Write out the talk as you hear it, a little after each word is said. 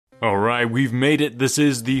Alright, we've made it. This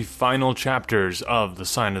is the final chapters of The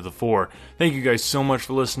Sign of the Four. Thank you guys so much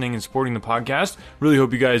for listening and supporting the podcast. Really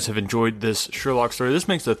hope you guys have enjoyed this Sherlock story. This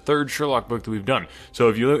makes the third Sherlock book that we've done. So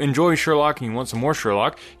if you enjoy Sherlock and you want some more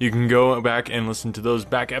Sherlock, you can go back and listen to those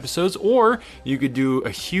back episodes, or you could do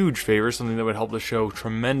a huge favor, something that would help the show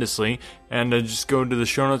tremendously, and just go to the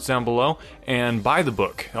show notes down below and buy the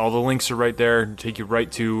book. All the links are right there, take you right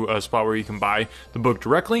to a spot where you can buy the book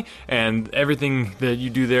directly, and everything that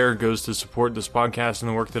you do there goes to support this podcast and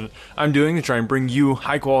the work that I'm doing to try and bring you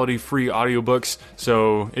high quality free audiobooks.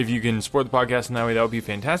 So if you can support the podcast in that way, that would be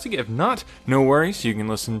fantastic. If not, no worries, you can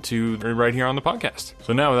listen to right here on the podcast.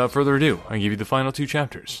 So now, without further ado, I give you the final two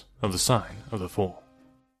chapters of The Sign of the Four.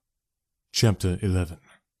 Chapter 11.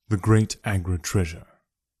 The Great Agra Treasure.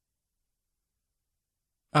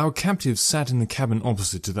 Our captive sat in the cabin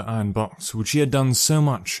opposite to the iron box, which he had done so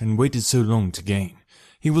much and waited so long to gain.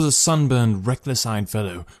 He was a sunburned, reckless-eyed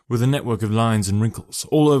fellow, with a network of lines and wrinkles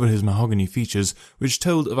all over his mahogany features, which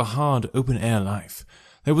told of a hard, open-air life.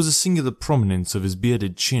 There was a singular prominence of his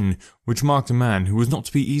bearded chin, which marked a man who was not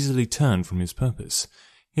to be easily turned from his purpose.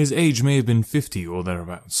 His age may have been 50 or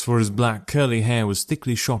thereabouts, for his black, curly hair was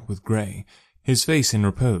thickly shot with grey. His face in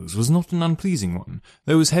repose was not an unpleasing one,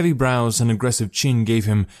 though his heavy brows and aggressive chin gave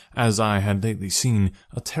him, as I had lately seen,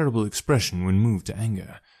 a terrible expression when moved to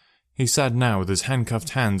anger. He sat now with his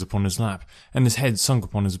handcuffed hands upon his lap, and his head sunk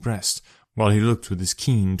upon his breast, while he looked with his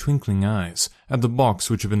keen, twinkling eyes at the box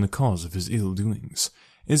which had been the cause of his ill-doings.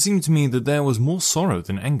 It seemed to me that there was more sorrow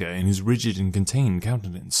than anger in his rigid and contained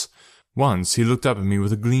countenance. Once he looked up at me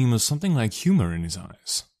with a gleam of something like humour in his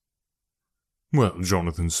eyes. "Well,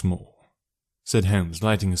 Jonathan Small," said Holmes,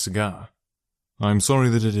 lighting a cigar, "I am sorry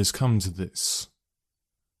that it has come to this."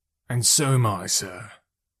 "And so am I, sir,"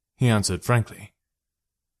 he answered frankly.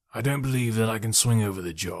 "I don't believe that I can swing over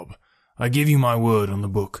the job. I give you my word on the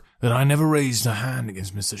book that I never raised a hand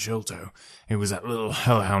against Mr. Sholto. It was that little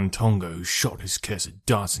hellhound Tonga who shot his cursed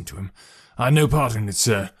darts into him. I had no part in it,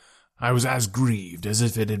 sir. I was as grieved as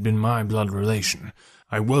if it had been my blood relation.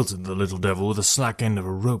 I welted the little devil with the slack end of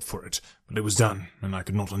a rope for it, but it was done, and I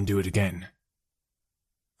could not undo it again."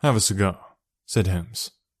 "Have a cigar," said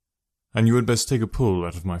Holmes, "and you had best take a pull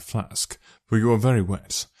out of my flask, for you are very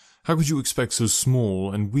wet. How could you expect so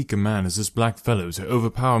small and weak a man as this black fellow to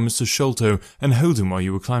overpower Mr. Sholto and hold him while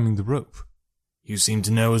you were climbing the rope?" "You seem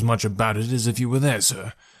to know as much about it as if you were there,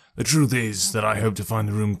 sir. The truth is that I hope to find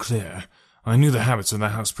the room clear. I knew the habits of the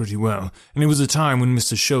house pretty well, and it was a time when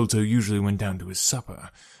Mr. Sholto usually went down to his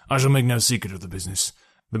supper. I shall make no secret of the business.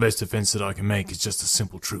 The best defence that I can make is just the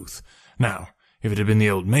simple truth. Now, if it had been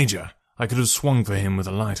the old Major, I could have swung for him with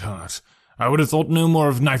a light heart. I would have thought no more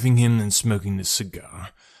of knifing him than smoking this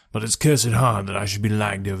cigar. But it's cursed hard that I should be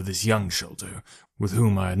lagged over this young Sholto, with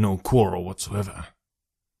whom I had no quarrel whatsoever."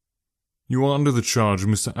 "You are under the charge of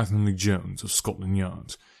Mr. Athelney Jones of Scotland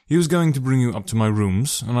Yard. He was going to bring you up to my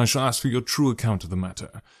rooms, and I shall ask for your true account of the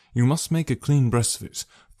matter. You must make a clean breast of it,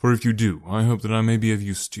 for if you do, I hope that I may be of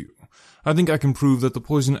use to you. I think I can prove that the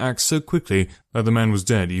poison acts so quickly that the man was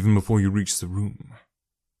dead even before you reached the room."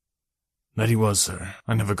 "That he was, sir.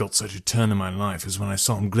 I never got such a turn in my life as when I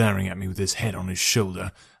saw him glaring at me with his head on his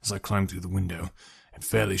shoulder as I climbed through the window. It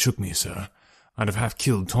fairly shook me, sir. I'd have half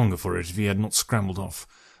killed Tonga for it if he had not scrambled off.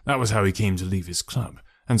 That was how he came to leave his club,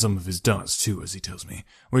 and some of his darts too, as he tells me,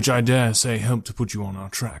 which I dare say helped to put you on our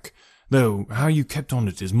track. Though how you kept on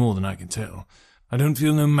it is more than I can tell. I don't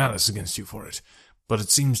feel no malice against you for it, but it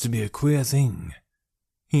seems to be a queer thing,"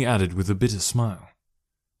 he added with a bitter smile,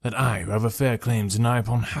 "that I, who have a fair claim to nigh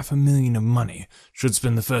upon $500,000 of money, should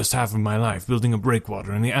spend the first half of my life building a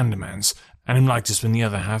breakwater in the Andamans, and am like to spend the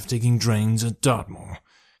other half taking drains at Dartmoor.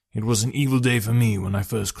 It was an evil day for me when I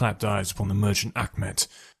first clapped eyes upon the merchant Achmet,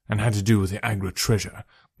 and had to do with the Agra treasure,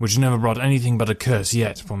 which never brought anything but a curse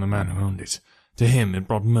yet upon the man who owned it. To him it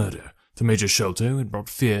brought murder, to Major Sholto it brought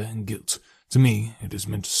fear and guilt. To me it has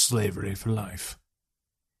meant slavery for life."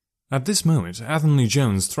 At this moment, Athelney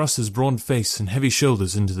Jones thrust his broad face and heavy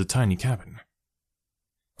shoulders into the tiny cabin.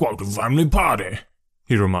 "Quite a family party,"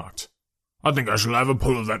 he remarked. "I think I shall have a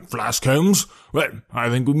pull of that flask, Holmes. Well, I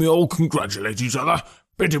think we may all congratulate each other.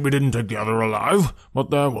 Pity we didn't take the other alive, but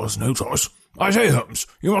there was no choice. I say, Holmes,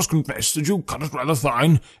 you must confess that you cut it rather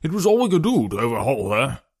fine. It was all we could do to overhaul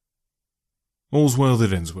her." "All's well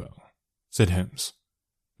that ends well," said Holmes.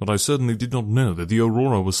 "But I certainly did not know that the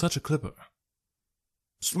Aurora was such a clipper."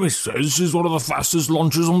 "Smith says she's one of the fastest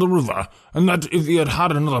launches on the river, and that if he had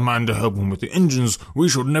had another man to help him with the engines, we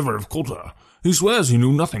should never have caught her. He swears he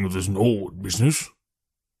knew nothing of this Norwood business."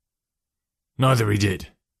 "Neither he did,"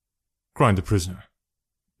 cried the prisoner.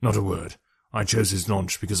 "Not a word. I chose his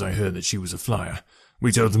launch because I heard that she was a flyer.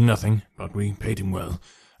 We told him nothing, but we paid him well,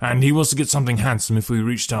 and he was to get something handsome if we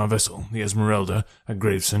reached our vessel, the Esmeralda, at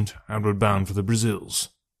Gravesend, outward bound for the Brazils.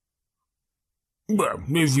 Well,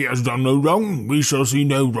 if he has done no wrong, we shall see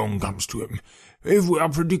no wrong comes to him. If we are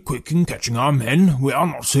pretty quick in catching our men, we are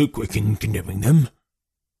not so quick in condemning them.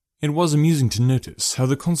 It was amusing to notice how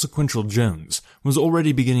the consequential Jones was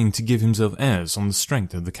already beginning to give himself airs on the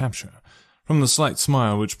strength of the capture. From the slight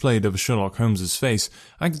smile which played over Sherlock Holmes's face,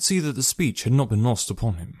 I could see that the speech had not been lost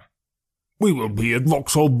upon him. We will be at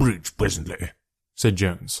Vauxhall Bridge presently, said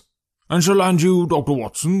Jones, and shall land you, Dr.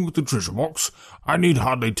 Watson, with the treasure box. I need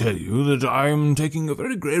hardly tell you that I am taking a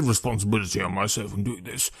very grave responsibility on myself in doing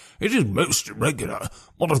this. It is most irregular,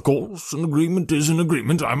 but of course an agreement is an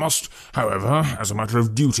agreement. I must, however, as a matter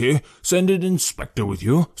of duty, send an inspector with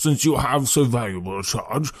you, since you have so valuable a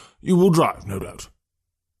charge. You will drive, no doubt.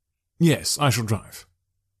 Yes, I shall drive.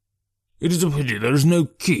 It is a pity there is no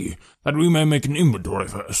key, that we may make an inventory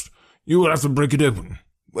first. You will have to break it open.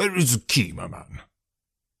 Where is the key, my man?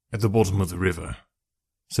 At the bottom of the river,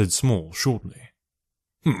 said Small shortly.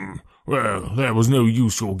 Well, there was no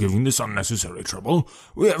use your giving this unnecessary trouble.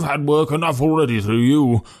 We have had work enough already through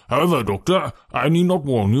you. However, Doctor, I need not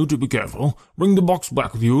warn you to be careful. Bring the box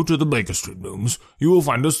back with you to the Baker Street rooms. You will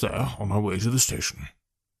find us there on our way to the station.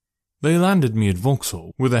 They landed me at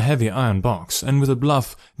Vauxhall with a heavy iron box and with a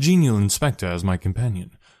bluff, genial inspector as my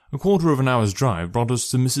companion. A quarter of an hour's drive brought us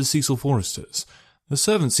to Mrs. Cecil Forrester's. The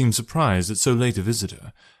servant seemed surprised at so late a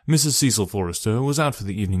visitor. Mrs. Cecil Forrester was out for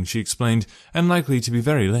the evening, she explained, and likely to be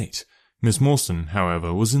very late. Miss Morstan,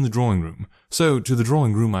 however, was in the drawing-room, so to the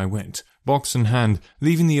drawing-room I went, box in hand,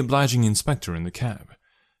 leaving the obliging inspector in the cab.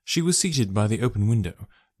 She was seated by the open window,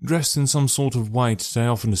 dressed in some sort of white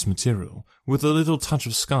diaphanous material, with a little touch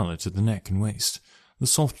of scarlet at the neck and waist. The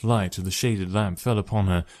soft light of the shaded lamp fell upon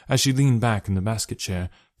her as she leaned back in the basket chair,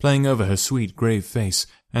 playing over her sweet, grave face,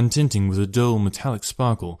 and tinting with a dull metallic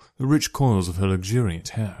sparkle the rich coils of her luxuriant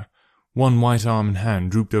hair. One white arm and hand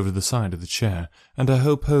drooped over the side of the chair, and her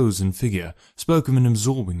whole pose and figure spoke of an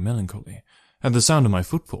absorbing melancholy. At the sound of my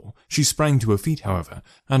footfall, she sprang to her feet, however,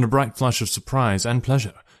 and a bright flush of surprise and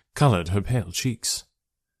pleasure coloured her pale cheeks.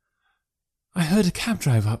 "I heard a cab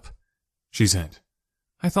drive up," she said.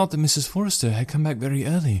 "I thought that Mrs. Forrester had come back very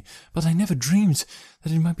early, but I never dreamed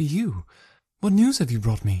that it might be you. What news have you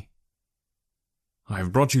brought me?" "I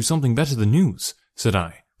have brought you something better than news," said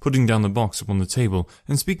I, putting down the box upon the table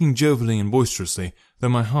and speaking jovially and boisterously, though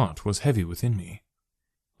my heart was heavy within me.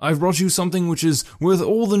 "I have brought you something which is worth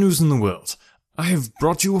all the news in the world. I have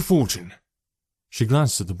brought you a fortune." She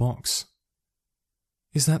glanced at the box.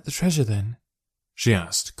 "Is that the treasure, then?" she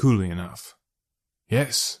asked, coolly enough.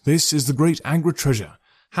 "Yes, this is the great Agra treasure.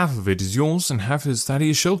 Half of it is yours and half is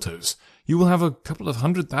Thaddeus Sholto's. You will have a couple of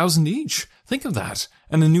 100,000 each. Think of that!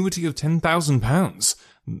 An annuity of £10,000.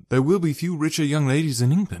 There will be few richer young ladies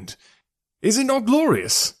in England. Is it not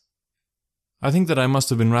glorious?" I think that I must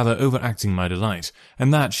have been rather overacting my delight,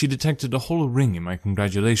 and that she detected a hollow ring in my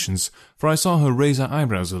congratulations, for I saw her raise her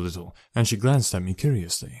eyebrows a little, and she glanced at me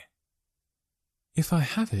curiously. "If I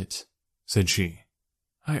have it," said she,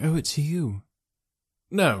 "I owe it to you."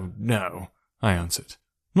 "No, no," I answered.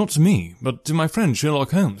 "Not to me, but to my friend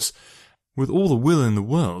Sherlock Holmes. With all the will in the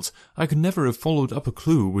world, I could never have followed up a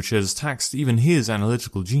clue which has taxed even his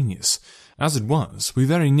analytical genius. As it was, we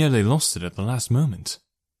very nearly lost it at the last moment."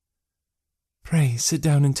 "Pray sit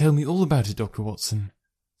down and tell me all about it, Dr. Watson,"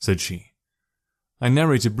 said she. I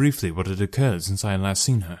narrated briefly what had occurred since I had last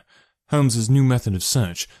seen her. Holmes's new method of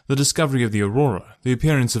search, the discovery of the Aurora, the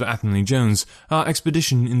appearance of Athelney Jones, our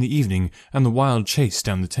expedition in the evening, and the wild chase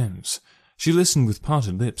down the Thames. She listened with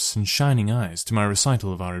parted lips and shining eyes to my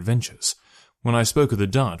recital of our adventures. When I spoke of the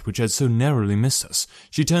dart which had so narrowly missed us,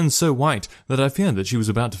 she turned so white that I feared that she was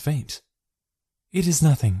about to faint. "It is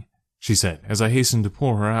nothing," she said, as I hastened to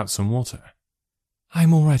pour her out some water. "I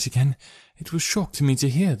am all right again. It was shock to me to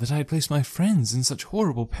hear that I had placed my friends in such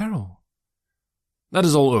horrible peril." "That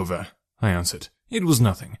is all over," I answered. "It was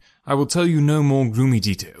nothing. I will tell you no more gloomy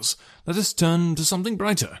details. Let us turn to something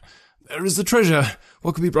brighter. There is the treasure.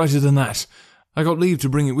 What could be brighter than that? I got leave to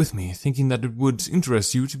bring it with me, thinking that it would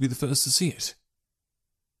interest you to be the first to see it."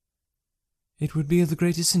 "It would be of the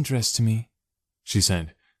greatest interest to me," she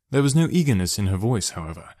said. There was no eagerness in her voice,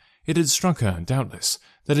 however. It had struck her, doubtless,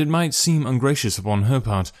 that it might seem ungracious upon her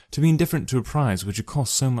part to be indifferent to a prize which had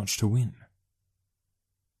cost so much to win.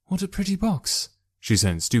 "What a pretty box," she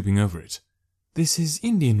said, stooping over it. "This is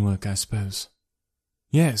Indian work, I suppose?"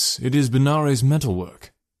 "Yes, it is Benares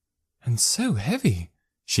metalwork." "And so heavy!"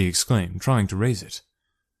 she exclaimed, trying to raise it.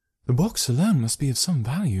 "The box alone must be of some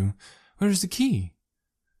value. Where is the key?"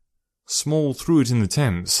 "Small threw it in the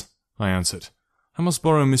Thames," I answered. I must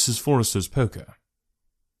borrow Mrs. Forrester's poker.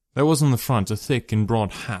 There was on the front a thick and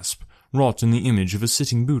broad hasp, wrought in the image of a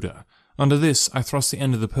sitting Buddha. Under this I thrust the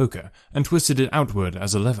end of the poker, and twisted it outward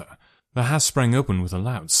as a lever. The hasp sprang open with a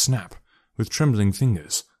loud snap. With trembling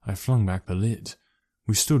fingers, I flung back the lid.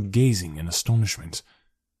 We stood gazing in astonishment.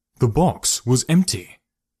 The box was empty.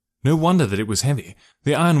 No wonder that it was heavy.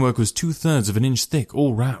 The ironwork was 2/3 of an inch thick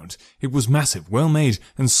all round. It was massive, well made,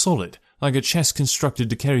 and solid, like a chest constructed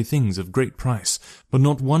to carry things of great price, but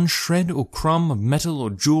not one shred or crumb of metal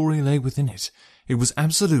or jewellery lay within it. It was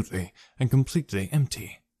absolutely and completely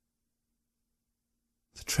empty.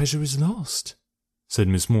 "The treasure is lost," said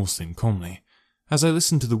Miss Morstan calmly. As I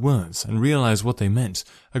listened to the words and realized what they meant,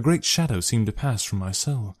 a great shadow seemed to pass from my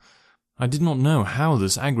soul. I did not know how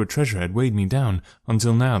this Agra treasure had weighed me down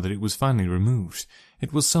until now that it was finally removed.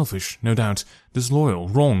 It was selfish, no doubt, disloyal,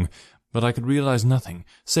 wrong, but I could realize nothing,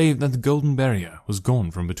 save that the golden barrier was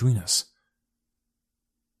gone from between us.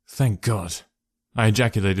 "Thank God," I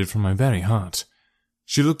ejaculated from my very heart.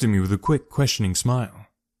 She looked at me with a quick, questioning smile.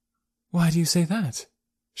 "Why do you say that?"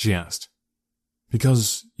 she asked.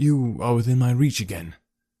 "Because you are within my reach again,"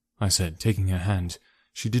 I said, taking her hand.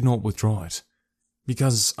 She did not withdraw it.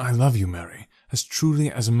 "Because I love you, Mary, as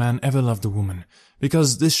truly as a man ever loved a woman.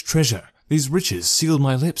 Because this treasure, these riches, sealed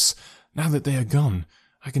my lips. Now that they are gone,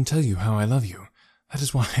 I can tell you how I love you. That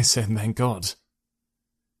is why I said thank God."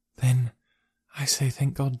 "Then I say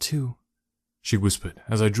thank God too," she whispered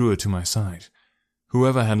as I drew her to my side.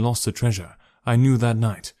 Whoever had lost the treasure, I knew that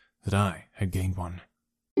night that I had gained one.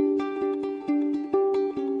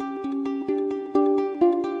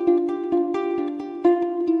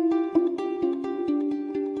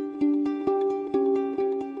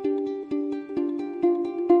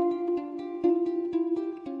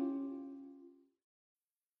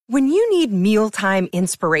 When you need mealtime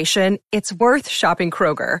inspiration, it's worth shopping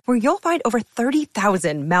Kroger, where you'll find over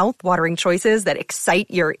 30,000 mouth-watering choices that excite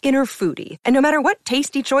your inner foodie. And no matter what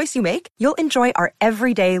tasty choice you make, you'll enjoy our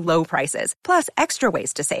everyday low prices, plus extra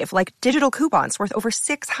ways to save, like digital coupons worth over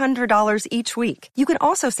 $600 each week. You can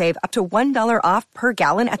also save up to $1 off per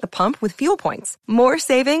gallon at the pump with fuel points. More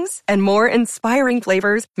savings and more inspiring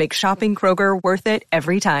flavors make shopping Kroger worth it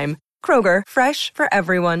every time. Kroger, fresh for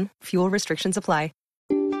everyone. Fuel restrictions apply.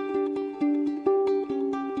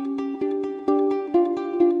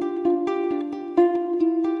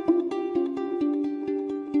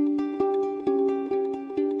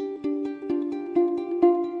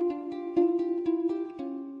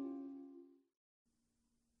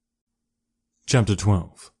 Chapter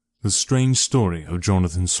 12. The Strange Story of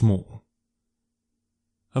Jonathan Small.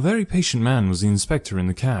 A very patient man was the inspector in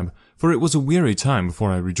the cab, for it was a weary time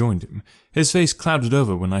before I rejoined him. His face clouded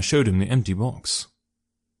over when I showed him the empty box.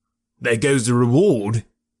 "There goes the reward,"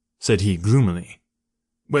 said he gloomily.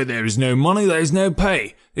 "Where there is no money, there is no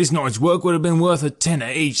pay. This night's work would have been worth a tenner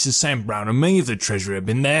each to Sam Brown and me if the treasure had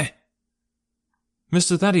been there."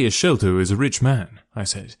 "Mr. Thaddeus Sholto is a rich man," I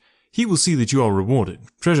said. "He will see that you are rewarded,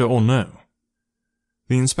 treasure or no."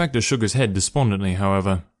 The inspector shook his head despondently,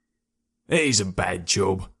 however. "It is a bad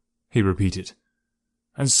job," he repeated.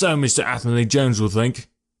 "And so Mr. Athelney Jones will think."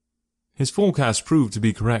 His forecast proved to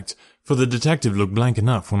be correct, for the detective looked blank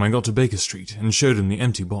enough when I got to Baker Street and showed him the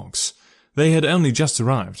empty box. They had only just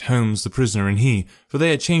arrived, Holmes, the prisoner, and he, for they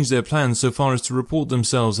had changed their plans so far as to report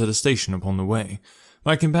themselves at a station upon the way.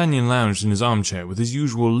 My companion lounged in his armchair with his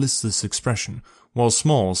usual listless expression, while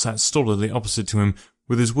Small sat stolidly opposite to him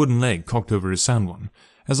with his wooden leg cocked over his sound one.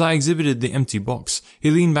 As I exhibited the empty box,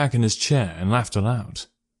 he leaned back in his chair and laughed aloud.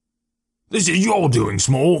 "This is your doing,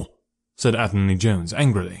 Small," said Athelney Jones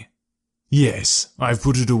angrily. "Yes, I've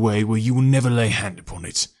put it away where you will never lay hand upon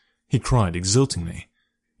it," he cried exultingly.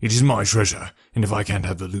 "It is my treasure, and if I can't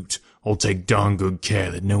have the loot, I'll take darn good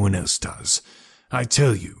care that no one else does. I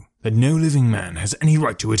tell you that no living man has any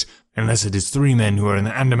right to it unless it is 3 men who are in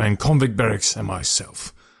the Andaman convict barracks and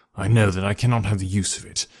myself. I know that I cannot have the use of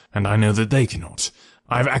it, and I know that they cannot.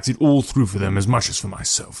 I have acted all through for them as much as for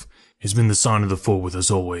myself. It's been the sign of the four with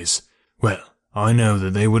us always. Well, I know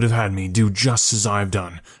that they would have had me do just as I have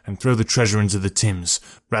done, and throw the treasure into the Thames,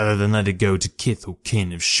 rather than let it go to kith or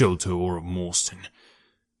kin of Sholto or of Morstan.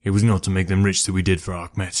 It was not to make them rich that we did for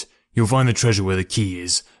Achmet. You'll find the treasure where the key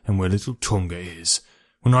is, and where little Tonga is.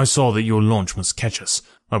 When I saw that your launch must catch us,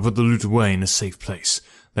 I put the loot away in a safe place.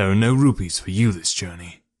 There are no rupees for you this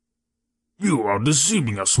journey." "You are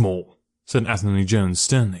deceiving us, Small," said Athelney Jones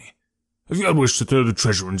sternly. "If you had wished to throw the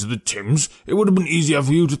treasure into the Thames, it would have been easier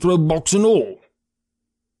for you to throw box and all."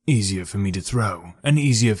 "Easier for me to throw, and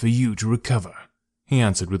easier for you to recover," he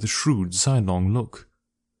answered with a shrewd, sidelong look.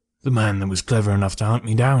 "The man that was clever enough to hunt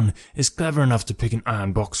me down is clever enough to pick an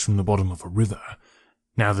iron box from the bottom of a river.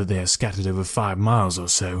 Now that they are scattered over 5 miles or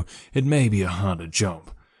so, it may be a harder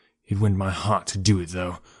job. It went my heart to do it,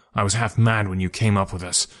 though. I was half mad when you came up with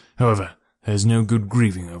us. However, there's no good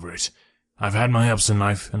grieving over it. I've had my ups in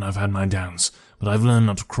life, and I've had my downs, but I've learned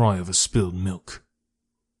not to cry over spilled milk."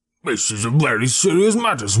 "This is a very serious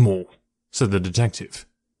matter, Small," said the detective.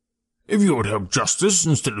 "If you had helped justice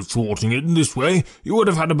instead of thwarting it in this way, you would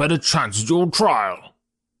have had a better chance at your trial."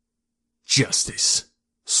 "Justice,"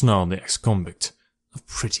 snarled the ex-convict. "A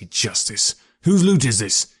pretty justice. Whose loot is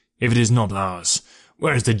this? If it is not ours,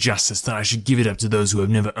 where is the justice that I should give it up to those who have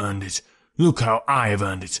never earned it? Look how I have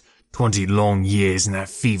earned it. 20 long years in that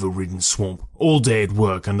fever-ridden swamp, all day at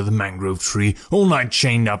work under the mangrove tree, all night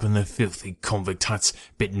chained up in the filthy convict huts,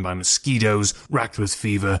 bitten by mosquitoes, racked with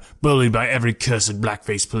fever, bullied by every cursed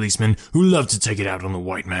black-faced policeman who loved to take it out on the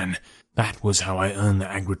white man. That was how I earned the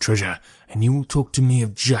Agra treasure, and you will talk to me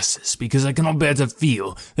of justice because I cannot bear to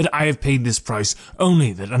feel that I have paid this price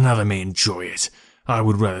only that another may enjoy it. I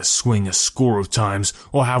would rather swing a score of times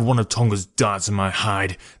or have one of Tonga's darts in my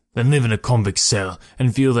hide than live in a convict cell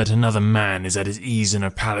and feel that another man is at his ease in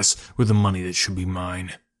a palace with the money that should be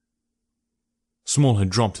mine." Small had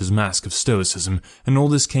dropped his mask of stoicism, and all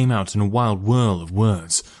this came out in a wild whirl of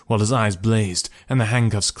words, while his eyes blazed and the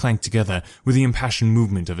handcuffs clanked together with the impassioned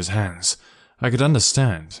movement of his hands. I could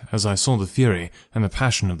understand, as I saw the fury and the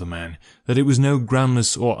passion of the man, that it was no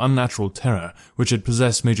groundless or unnatural terror which had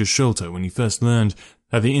possessed Major Sholto when he first learned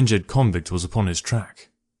that the injured convict was upon his track.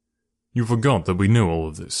 "You forgot that we know all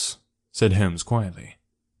of this," said Holmes quietly.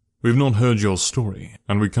 "We've not heard your story,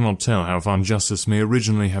 and we cannot tell how far justice may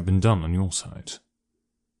originally have been done on your side."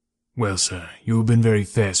 "Well, sir, you have been very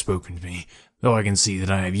fair-spoken to me, though I can see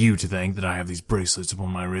that I have you to thank that I have these bracelets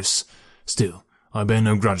upon my wrists. Still, I bear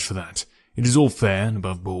no grudge for that. It is all fair and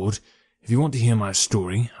above board. If you want to hear my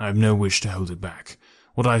story, I have no wish to hold it back.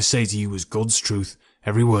 What I say to you is God's truth,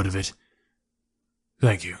 every word of it."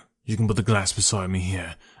 "Thank you. You can put the glass beside me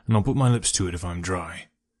here, and I'll put my lips to it if I'm dry."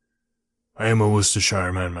 "I am a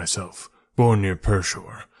Worcestershire man myself, born near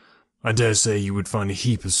Pershore. I dare say you would find a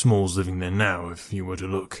heap of Smalls living there now if you were to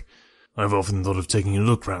look. I've often thought of taking a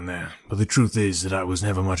look round there, but the truth is that I was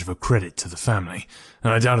never much of a credit to the family,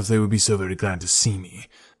 and I doubt if they would be so very glad to see me.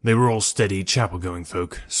 They were all steady, chapel-going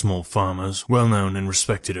folk, small farmers, well-known and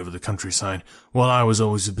respected over the countryside, while I was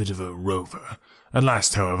always a bit of a rover. At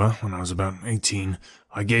last, however, when I was about 18,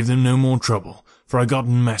 I gave them no more trouble, for I got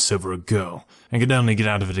in mess over a girl, and could only get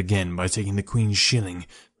out of it again by taking the Queen's shilling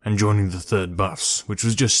and joining the 3rd Buffs, which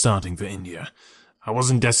was just starting for India. I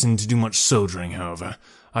wasn't destined to do much soldiering, however.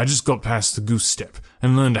 I just got past the goose step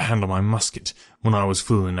and learned to handle my musket when I was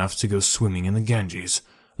fool enough to go swimming in the Ganges.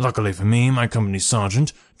 Luckily for me, my company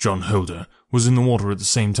sergeant, John Holder, was in the water at the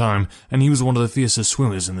same time, and he was one of the fiercest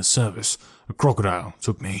swimmers in the service. A crocodile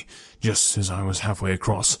took me, just as I was halfway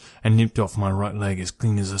across, and nipped off my right leg as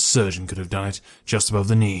clean as a surgeon could have done it, just above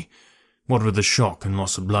the knee. What with the shock and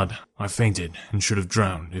loss of blood, I fainted and should have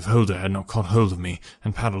drowned if Holder had not caught hold of me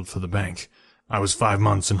and paddled for the bank. I was 5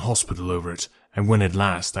 months in hospital over it, and when at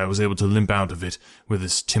last I was able to limp out of it with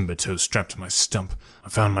this timber toe strapped to my stump, I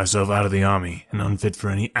found myself out of the army and unfit for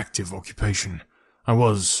any active occupation. I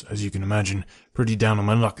was, as you can imagine, pretty down on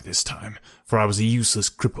my luck at this time, for I was a useless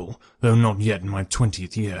cripple, though not yet in my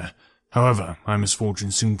 20th year. However, my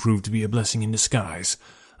misfortune soon proved to be a blessing in disguise.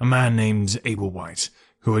 A man named Abel White,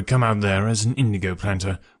 who had come out there as an indigo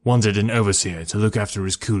planter, wanted an overseer to look after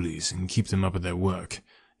his coolies and keep them up at their work.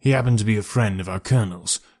 He happened to be a friend of our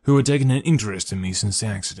colonel's, who had taken an interest in me since the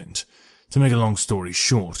accident. To make a long story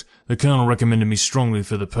short, the colonel recommended me strongly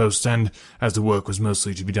for the post, and, as the work was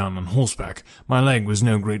mostly to be done on horseback, my leg was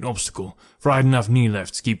no great obstacle, for I had enough knee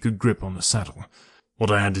left to keep good grip on the saddle. What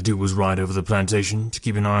I had to do was ride over the plantation, to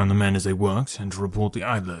keep an eye on the men as they worked, and to report the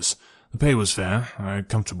idlers. The pay was fair, I had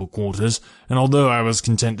comfortable quarters, and although I was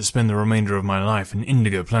content to spend the remainder of my life in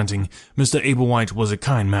indigo planting, Mr. Abel White was a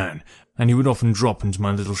kind man, and he would often drop into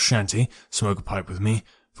my little shanty, smoke a pipe with me,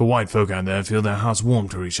 for white folk out there feel their hearts warm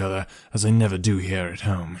to each other, as they never do here at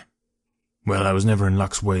home. Well, I was never in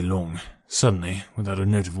luck's way long. Suddenly, without a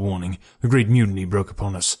note of warning, the Great Mutiny broke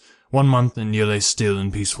upon us. 1 month India lay still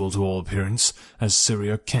and peaceful to all appearance, as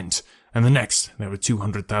Syria or Kent, and the next there were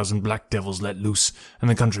 200,000 black devils let loose, and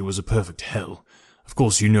the country was a perfect hell. Of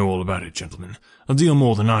course you know all about it, gentlemen. A deal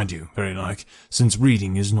more than I do, very like, since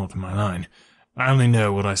reading is not my line. I only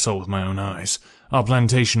know what I saw with my own eyes. Our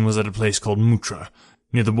plantation was at a place called Mutra,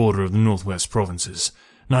 near the border of the northwest provinces.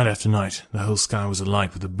 Night after night, the whole sky was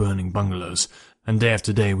alight with the burning bungalows, and day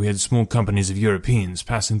after day we had small companies of Europeans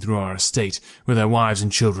passing through our estate with their wives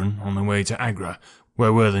and children on their way to Agra,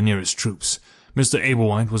 where were the nearest troops. Mr. Abel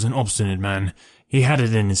White was an obstinate man. He had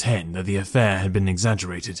it in his head that the affair had been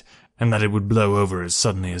exaggerated, and that it would blow over as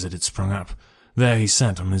suddenly as it had sprung up. There he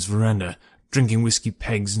sat on his veranda, drinking whiskey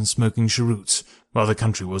pegs and smoking cheroots, while the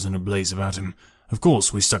country was in a blaze about him. Of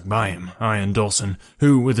course we stuck by him, I and Dawson,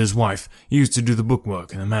 who, with his wife, used to do the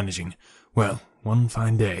bookwork and the managing. Well, one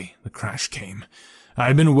fine day, the crash came. I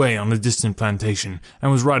had been away on a distant plantation,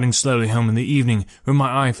 and was riding slowly home in the evening, when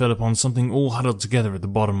my eye fell upon something all huddled together at the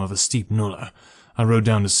bottom of a steep nullah. I rode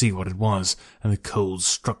down to see what it was, and the cold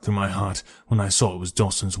struck through my heart when I saw it was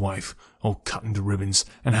Dawson's wife, all cut into ribbons,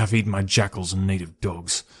 and half eaten by jackals and native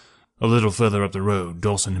dogs. A little further up the road,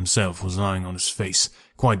 Dawson himself was lying on his face,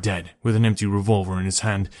 quite dead, with an empty revolver in his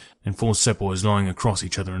hand, and 4 sepoys lying across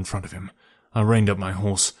each other in front of him. I reined up my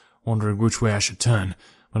horse, wondering which way I should turn,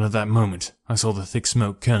 but at that moment I saw the thick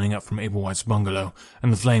smoke curling up from Ablewhite's bungalow,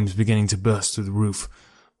 and the flames beginning to burst through the roof.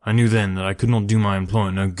 I knew then that I could not do my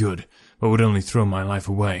employer no good, but would only throw my life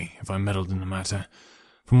away if I meddled in the matter.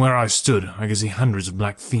 From where I stood, I could see hundreds of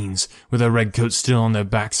black fiends, with their red coats still on their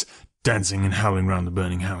backs, dancing and howling round the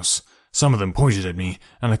burning house. Some of them pointed at me,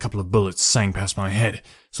 and a couple of bullets sang past my head,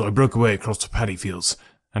 so I broke away across the paddy fields,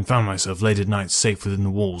 and found myself late at night safe within the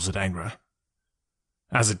walls at Agra.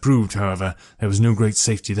 As it proved, however, there was no great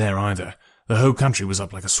safety there either. The whole country was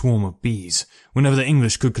up like a swarm of bees. Whenever the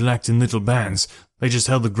English could collect in little bands, they just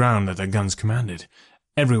held the ground that their guns commanded.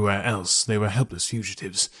 Everywhere else they were helpless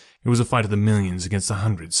fugitives. It was a fight of the millions against the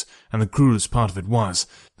hundreds, and the cruelest part of it was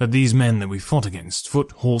that these men that we fought against,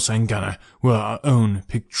 foot, horse, and gunner, were our own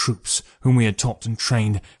picked troops, whom we had taught and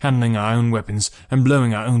trained, handling our own weapons and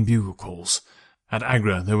blowing our own bugle calls. At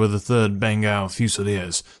Agra there were the 3rd Bengal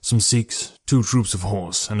Fusiliers, some Sikhs, 2 troops of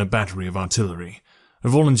horse, and a battery of artillery. A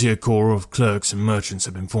volunteer corps of clerks and merchants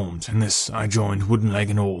had been formed, and this I joined, wooden leg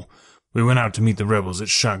and all. We went out to meet the rebels at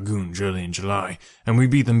Shah Gunj early in July, and we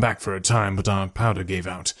beat them back for a time, but our powder gave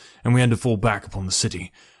out, and we had to fall back upon the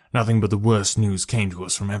city. Nothing but the worst news came to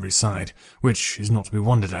us from every side, which is not to be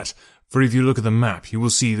wondered at, for if you look at the map you will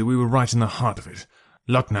see that we were right in the heart of it.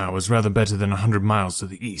 Lucknow was rather better than 100 miles to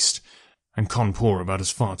the east, and Cawnpore about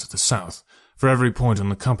as far to the south. For every point on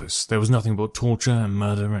the compass there was nothing but torture and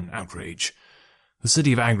murder and outrage. The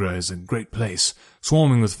city of Agra is a great place,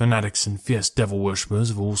 swarming with fanatics and fierce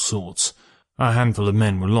devil-worshippers of all sorts. Our handful of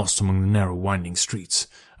men were lost among the narrow winding streets.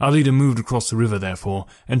 Our leader moved across the river, therefore,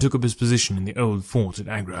 and took up his position in the old fort at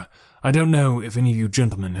Agra. I don't know if any of you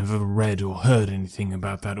gentlemen have ever read or heard anything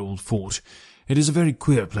about that old fort. It is a very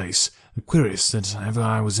queer place, the queerest that ever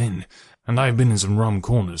I was in, and I have been in some rum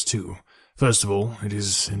corners too. First of all, it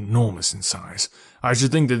is enormous in size. I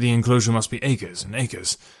should think that the enclosure must be acres and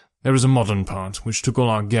acres. There is a modern part, which took all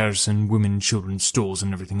our garrison, women, children, stores,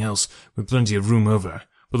 and everything else, with plenty of room over,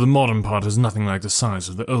 but the modern part is nothing like the size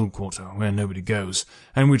of the old quarter, where nobody goes,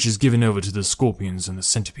 and which is given over to the scorpions and the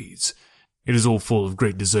centipedes. It is all full of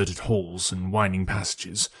great deserted halls, and winding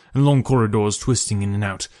passages, and long corridors twisting in and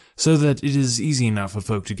out, so that it is easy enough for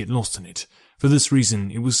folk to get lost in it. For this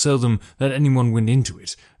reason, it was seldom that anyone went into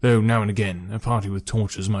it, though now and again a party with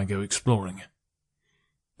torches might go exploring.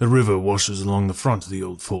 The river washes along the front of the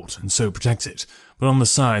old fort, and so protects it, but on the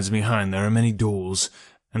sides behind there are many doors,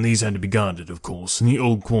 and these had to be guarded, of course, in the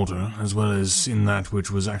old quarter, as well as in that which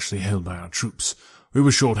was actually held by our troops. We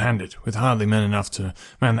were short-handed, with hardly men enough to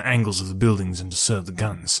man the angles of the buildings and to serve the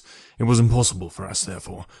guns. It was impossible for us,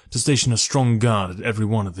 therefore, to station a strong guard at every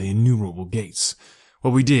one of the innumerable gates.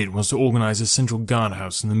 What we did was to organize a central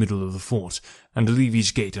guard-house in the middle of the fort, and to leave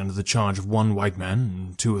each gate under the charge of 1 white man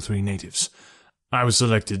and 2 or 3 natives. I was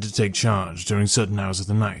selected to take charge, during certain hours of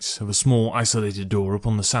the night, of a small isolated door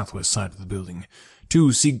upon the southwest side of the building.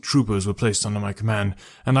 2 Sikh troopers were placed under my command,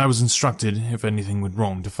 and I was instructed, if anything went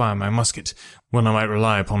wrong, to fire my musket, when I might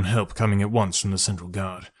rely upon help coming at once from the central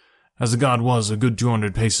guard. As the guard was a good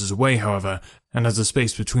 200 paces away, however, and as the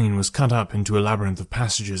space between was cut up into a labyrinth of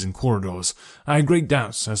passages and corridors, I had great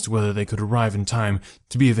doubts as to whether they could arrive in time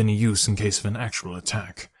to be of any use in case of an actual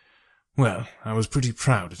attack. Well, I was pretty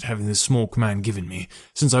proud at having this small command given me,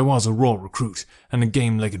 since I was a raw recruit, and a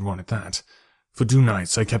game-legged one at that. For 2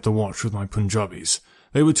 nights I kept the watch with my Punjabis.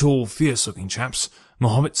 They were tall, fierce-looking chaps,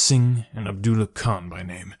 Mohammed Singh and Abdullah Khan by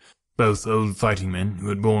name, both old fighting men who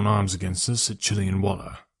had borne arms against us at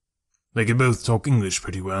Chillianwallah. They could both talk English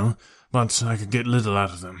pretty well, but I could get little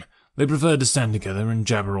out of them. They preferred to stand together and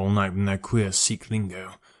jabber all night in their queer Sikh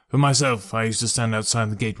lingo. For myself, I used to stand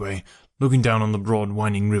outside the gateway, looking down on the broad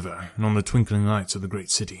winding river and on the twinkling lights of the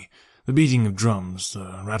great city. The beating of drums,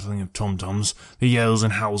 the rattling of tom-toms, the yells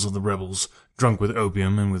and howls of the rebels, drunk with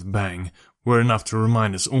opium and with bang, were enough to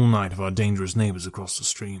remind us all night of our dangerous neighbours across the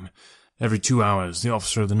stream. Every 2 hours the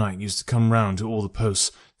officer of the night used to come round to all the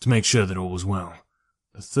posts to make sure that all was well.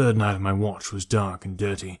 The third night of my watch was dark and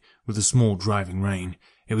dirty, with a small driving rain.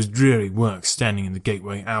 It was dreary work standing in the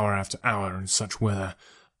gateway hour after hour in such weather.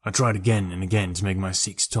 I tried again and again to make my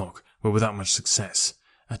Sikhs talk, but without much success.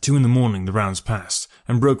 At 2 a.m. the rounds passed,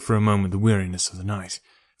 and broke for a moment the weariness of the night.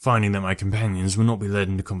 Finding that my companions would not be led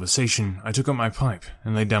into conversation, I took up my pipe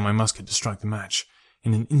and laid down my musket to strike the match.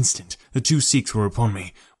 In an instant, the 2 Sikhs were upon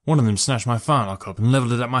me. One of them snatched my firelock up and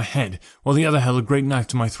levelled it at my head, while the other held a great knife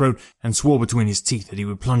to my throat and swore between his teeth that he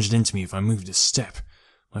would plunge it into me if I moved a step.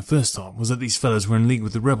 My first thought was that these fellows were in league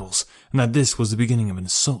with the rebels, and that this was the beginning of an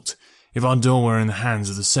assault. If our door were in the hands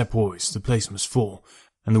of the sepoys, the place must fall,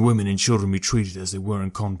 and the women and children be treated as they were in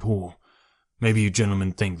Cawnpore. Maybe you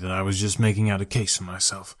gentlemen think that I was just making out a case for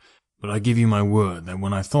myself, but I give you my word that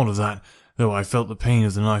when I thought of that, though I felt the pain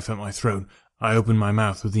of the knife at my throat, I opened my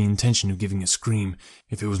mouth with the intention of giving a scream,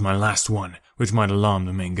 if it was my last one, which might alarm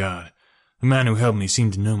the main guard. The man who held me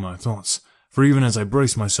seemed to know my thoughts, for even as I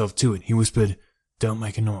braced myself to it, he whispered, "Don't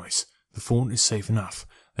make a noise. The fort is safe enough.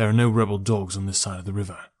 There are no rebel dogs on this side of the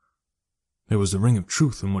river." There was a ring of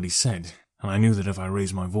truth in what he said, and I knew that if I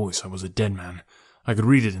raised my voice I was a dead man. I could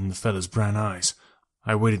read it in the fellow's brown eyes.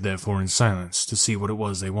 I waited therefore in silence to see what it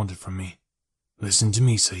was they wanted from me. "Listen to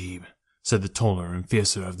me, Sahib," said the taller and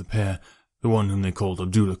fiercer of the pair, the one whom they called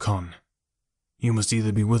Abdullah Khan. "You must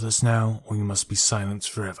either be with us now, or you must be silenced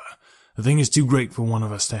forever. The thing is too great for one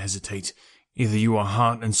of us to hesitate. Either you are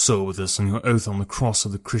heart and soul with us on your oath on the cross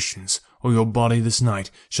of the Christians, or your body this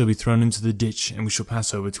night shall be thrown into the ditch, and we shall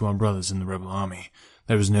pass over to our brothers in the rebel army.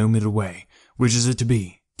 There is no middle way. Which is it to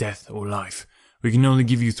be, death or life? We can only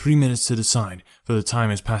give you 3 minutes to decide, for the time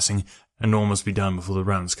is passing, and all must be done before the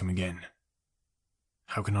rounds come again."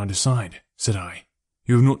 "How can I decide?" said I.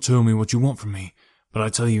 "You have not told me what you want from me, but I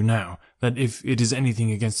tell you now that if it is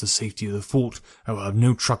anything against the safety of the fort, I will have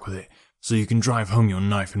no truck with it, so you can drive home your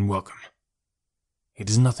knife and welcome." "It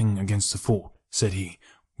is nothing against the fort," said he.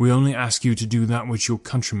 "We only ask you to do that which your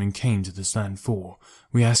countrymen came to this land for.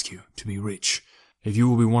 We ask you to be rich. If you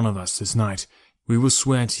will be one of us this night, we will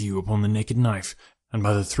swear to you upon the naked knife, and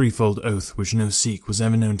by the threefold oath which no Sikh was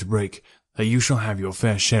ever known to break, that you shall have your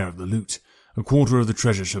fair share of the loot. A quarter of the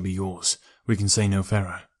treasure shall be yours. We can say no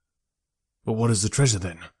fairer." "But what is the treasure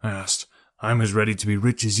then?" I asked. "I am as ready to be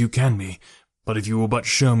rich as you can be, but if you will but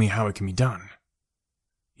show me how it can be done."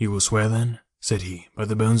 "You will swear then," said he, "by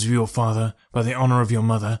the bones of your father, by the honour of your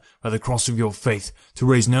mother, by the cross of your faith, to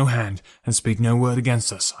raise no hand and speak no word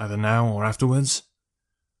against us, either now or afterwards?"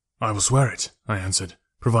 "I will swear it," I answered,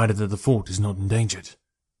 "provided that the fort is not endangered."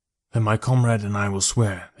 "Then my comrade and I will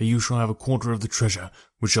swear that you shall have a quarter of the treasure,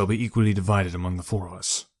 which shall be equally divided among the 4 of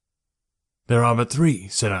us." "There are but 3,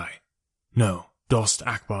 said I. "No, Dost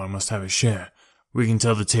Akbar must have his share. We can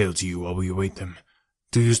tell the tale to you while we await them.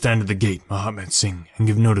 Do you stand at the gate, Mahomet Singh, and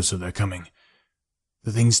give notice of their coming."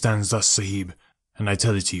 "The thing stands thus, Sahib, and I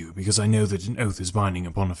tell it to you because I know that an oath is binding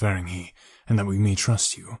upon a Feringhi, and that we may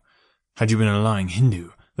trust you. Had you been a lying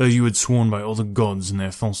Hindu, though you had sworn by all the gods in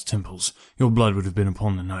their false temples, your blood would have been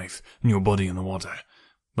upon the knife, and your body in the water.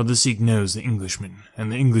 But the Sikh knows the Englishman,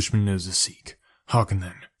 and the Englishman knows the Sikh. Hearken,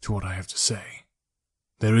 then, to what I have to say.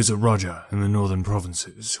 There is a Rajah in the northern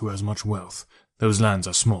provinces who has much wealth. Those lands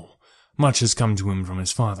are small. Much has come to him from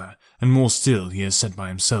his father, and more still he has set by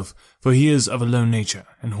himself, for he is of a low nature,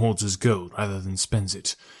 and hoards his gold rather than spends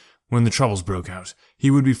it. When the troubles broke out,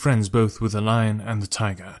 he would be friends both with the lion and the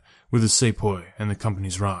tiger, with the sepoy and the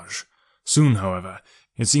company's Raj. Soon, however,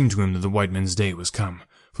 it seemed to him that the white men's day was come,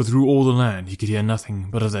 for through all the land he could hear nothing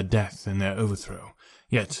but of their death and their overthrow.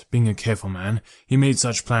 Yet, being a careful man, he made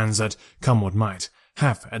such plans that, come what might,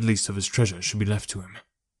 half at least of his treasure should be left to him.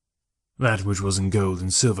 That which was in gold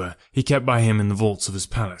and silver he kept by him in the vaults of his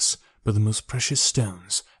palace, but the most precious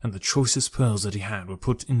stones and the choicest pearls that he had were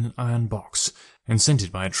put in an iron box, and sent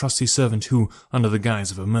it by a trusty servant who, under the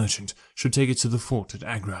guise of a merchant, should take it to the fort at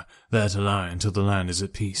Agra, there to lie until the land is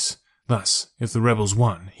at peace. Thus, if the rebels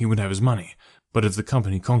won, he would have his money, but if the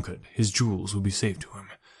company conquered, his jewels would be safe to him.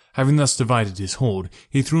 Having thus divided his hoard,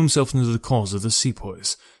 he threw himself into the cause of the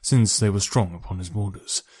sepoys, since they were strong upon his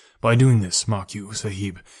borders. By doing this, mark you,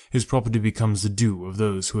 Sahib, his property becomes the due of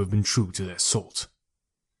those who have been true to their salt.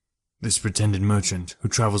 This pretended merchant, who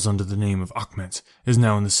travels under the name of Achmet, is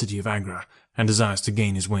now in the city of Agra, and desires to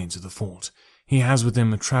gain his way into the fort. He has with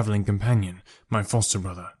him a travelling companion, my foster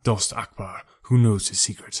brother, Dost Akbar, who knows his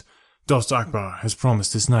secret. Dost Akbar has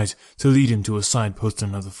promised this night to lead him to a side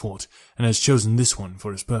postern of the fort, and has chosen this one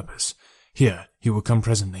for his purpose. Here he will come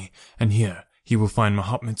presently, and here he will find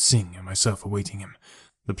Mahomet Singh and myself awaiting him.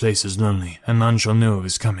 The place is lonely, and none shall know of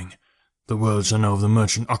his coming. The world shall know of the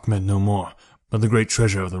merchant Achmed no more, but the great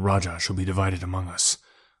treasure of the Rajah shall be divided among us.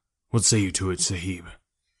 What say you to it, Sahib?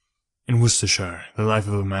 In Worcestershire, the life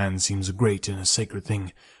of a man seems a great and a sacred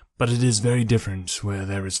thing, but it is very different where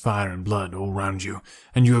there is fire and blood all round you,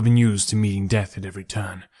 and you have been used to meeting death at every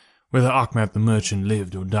turn. Whether Achmet the merchant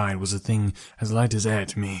lived or died was a thing as light as air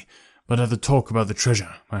to me, but at the talk about the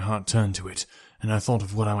treasure, my heart turned to it, and I thought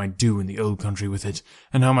of what I might do in the old country with it,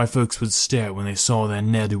 and how my folks would stare when they saw their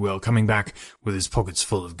ne'er-do-well coming back with his pockets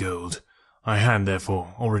full of gold. I had,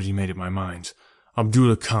 therefore, already made up my mind.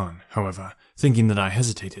 Abdullah Khan, however, thinking that I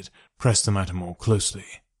hesitated, pressed the matter more closely.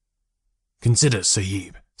 "Consider,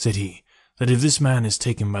 Sahib," said he, "that if this man is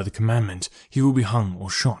taken by the commandment, he will be hung or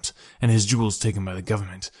shot, and his jewels taken by the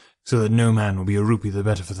government, so that no man will be a rupee the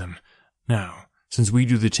better for them. Now, since we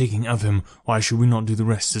do the taking of him, why should we not do the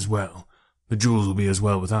rest as well? The jewels will be as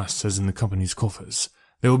well with us as in the company's coffers.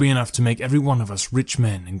 There will be enough to make every one of us rich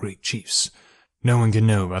men and great chiefs. No one can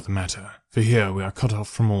know about the matter, for here we are cut off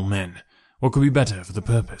from all men. What could be better for the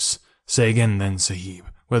purpose? Say again then, Sahib,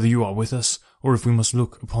 whether you are with us, or if we must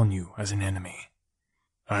look upon you as an enemy."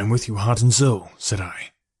 "I am with you heart and soul," said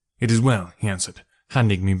I. "It is well," he answered,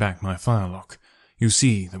 handing me back my firelock. "You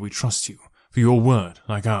see that we trust you, for your word,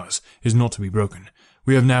 like ours, is not to be broken.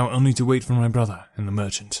 We have now only to wait for my brother and the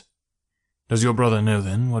merchant." "Does your brother know,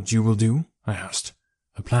 then, what you will do?" I asked.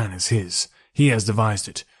 "The plan is his. He has devised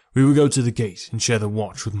it. We will go to the gate and share the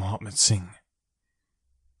watch with Mahomet Singh."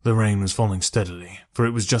 The rain was falling steadily, for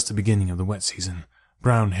it was just the beginning of the wet season.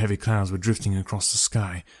 Brown, heavy clouds were drifting across the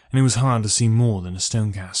sky, and it was hard to see more than a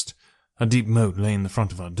stone cast. A deep moat lay in the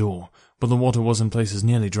front of our door, but the water was in places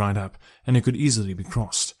nearly dried up, and it could easily be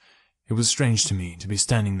crossed. It was strange to me to be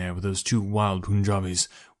standing there with those two wild Punjabis,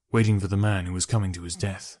 waiting for the man who was coming to his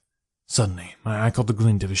death. Suddenly, my eye caught the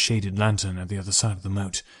glint of a shaded lantern at the other side of the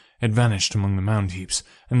moat. It vanished among the mound heaps,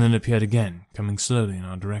 and then appeared again, coming slowly in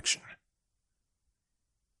our direction.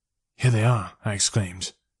 "Here they are," I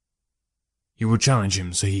exclaimed. "You will challenge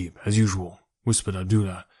him, Sahib, as usual," whispered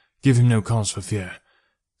Abdullah. "Give him no cause for fear.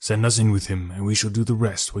 Send us in with him, and we shall do the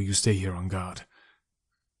rest while you stay here on guard.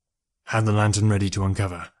 Have the lantern ready to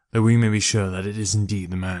uncover, that we may be sure that it is indeed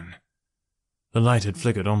the man." The light had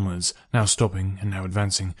flickered onwards, now stopping and now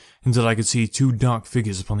advancing, until I could see two dark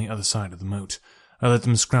figures upon the other side of the moat. I let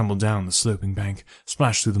them scramble down the sloping bank,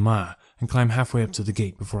 splash through the mire, and climb halfway up to the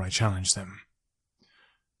gate before I challenged them.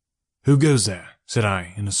 "Who goes there?" said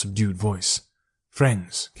I, in a subdued voice.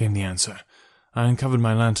 "Friends," came the answer. I uncovered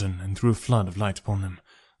my lantern and threw a flood of light upon them.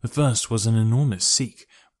 The first was an enormous Sikh,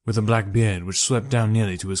 with a black beard which swept down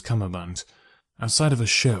nearly to his cummerbund. Outside of a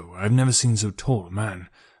show, I have never seen so tall a man.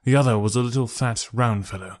 The other was a little fat, round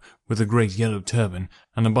fellow, with a great yellow turban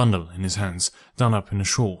and a bundle in his hands, done up in a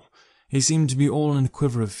shawl. He seemed to be all in a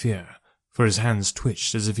quiver of fear, for his hands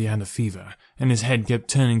twitched as if he had a fever, and his head kept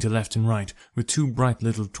turning to left and right with two bright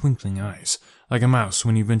little twinkling eyes, like a mouse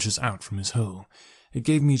when he ventures out from his hole. It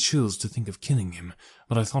gave me chills to think of killing him,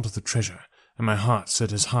 but I thought of the treasure, and my heart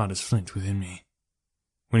set as hard as flint within me.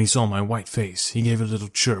 When he saw my white face, he gave a little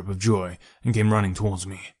chirp of joy and came running towards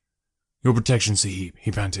me. "Your protection, Sahib,"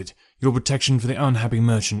 he panted. "Your protection for the unhappy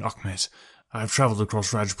merchant Achmet. I have travelled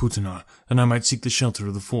across Rajputana, that I might seek the shelter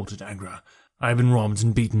of the fort at Agra. I have been robbed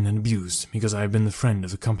and beaten and abused, because I have been the friend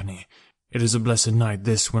of the company. It is a blessed night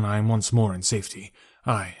this when I am once more in safety,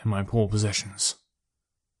 I and my poor possessions."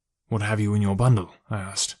 "What have you in your bundle?" I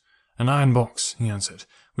asked. "An iron box," he answered,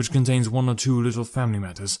 "which contains one or two little family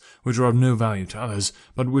matters, which are of no value to others,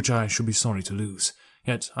 but which I should be sorry to lose.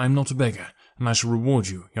 Yet I am not a beggar, and I shall reward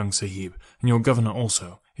you, young Sahib, and your governor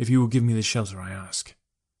also, if you will give me the shelter I ask."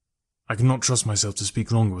 I could not trust myself to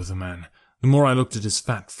speak longer with the man. The more I looked at his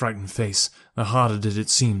fat, frightened face, the harder did it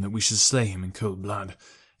seem that we should slay him in cold blood.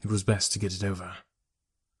 It was best to get it over.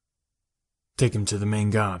 "Take him to the main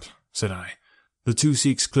guard," said I. The two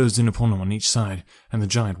Sikhs closed in upon him on each side, and the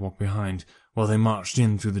giant walked behind, while they marched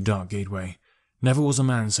in through the dark gateway. Never was a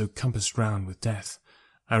man so compassed round with death.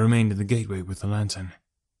 I remained in the gateway with the lantern.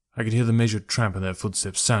 I could hear the measured tramp of their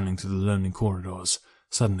footsteps sounding through the lonely corridors.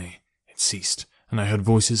 Suddenly it ceased, and I heard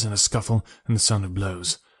voices and a scuffle and the sound of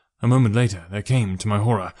blows. A moment later there came, to my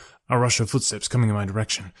horror, a rush of footsteps coming in my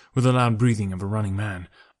direction, with the loud breathing of a running man.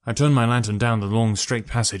 I turned my lantern down the long, straight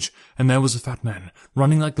passage, and there was a fat man,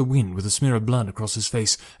 running like the wind with a smear of blood across his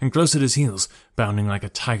face, and close at his heels, bounding like a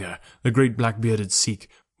tiger, the great black-bearded Sikh,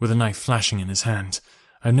 with a knife flashing in his hand.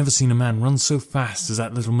 I had never seen a man run so fast as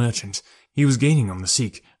that little merchant. He was gaining on the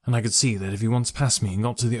Sikh, and I could see that if he once passed me and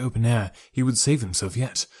got to the open air, he would save himself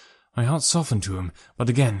yet. My heart softened to him, but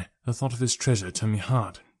again the thought of his treasure turned me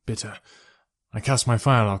hard and bitter. I cast my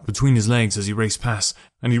firelock between his legs as he raced past,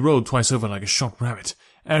 and he rolled twice over like a shot rabbit.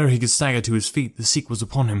 Ere he could stagger to his feet, the Sikh was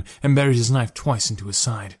upon him, and buried his knife twice into his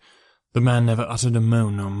side. The man never uttered a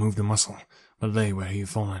moan nor moved a muscle, but lay where he had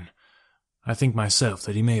fallen. I think myself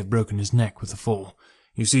that he may have broken his neck with the fall.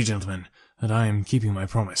 You see, gentlemen, that I am keeping my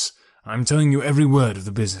promise. I am telling you every word of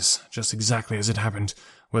the business, just exactly as it happened,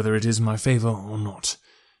 whether it is in my favour or not."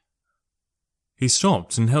 He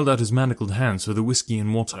stopped and held out his manacled hands for the whiskey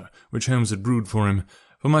and water which Holmes had brewed for him.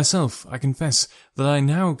 For myself, I confess that I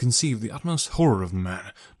now conceived the utmost horror of the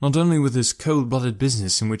man, not only with this cold-blooded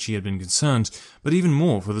business in which he had been concerned, but even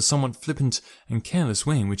more for the somewhat flippant and careless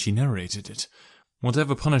way in which he narrated it.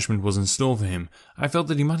 Whatever punishment was in store for him, I felt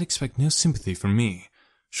that he might expect no sympathy from me.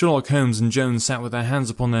 Sherlock Holmes and Jones sat with their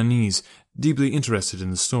hands upon their knees, deeply interested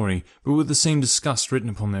in the story, but with the same disgust written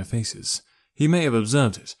upon their faces. He may have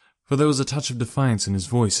observed it, for there was a touch of defiance in his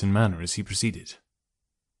voice and manner as he proceeded.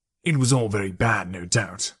 "It was all very bad, no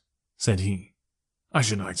doubt," said he. "I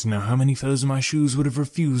should like to know how many fellows in my shoes would have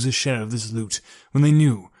refused a share of this loot when they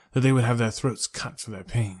knew that they would have their throats cut for their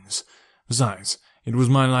pains. Besides, it was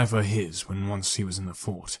my life or his when once he was in the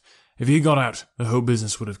fort. If he got out, the whole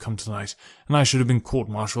business would have come to light, and I should have been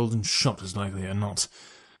court-martialed and shot as likely as not,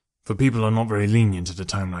 for people are not very lenient at a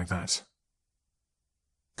time like that."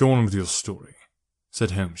 "Go on with your story,"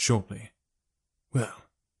 said Holmes shortly. "Well,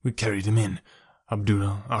 we carried him in,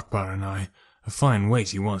 Abdullah, Akbar and I. A fine weight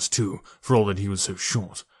he was, too, for all that he was so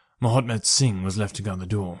short. Mahomet Singh was left to guard the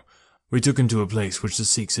door. We took him to a place which the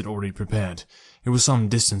Sikhs had already prepared. It was some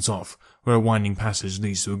distance off, where a winding passage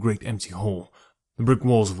leads to a great empty hall, the brick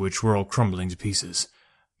walls of which were all crumbling to pieces.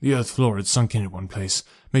 The earth floor had sunk in at one place,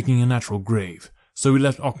 making a natural grave, so we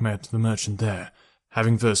left Achmet the merchant there,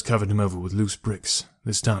 having first covered him over with loose bricks.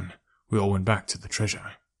 This done, we all went back to the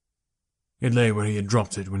treasure. It lay where he had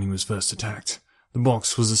dropped it when he was first attacked. The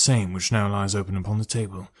box was the same which now lies open upon the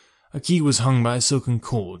table. A key was hung by a silken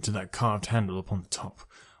cord to that carved handle upon the top.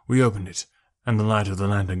 We opened it, and the light of the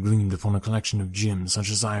lantern gleamed upon a collection of gems such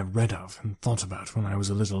as I have read of and thought about when I was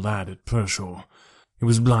a little lad at Pershore. It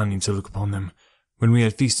was blinding to look upon them. When we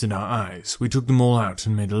had feasted our eyes, we took them all out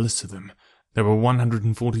and made a list of them. There were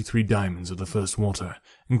 143 diamonds of the first water,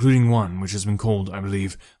 including one which has been called, I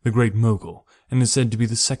believe, the Great Mogul, and is said to be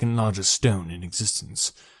the second largest stone in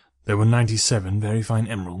existence. There were 97 very fine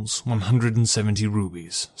emeralds, 170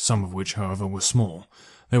 rubies, some of which, however, were small.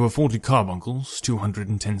 There were 40 carbuncles,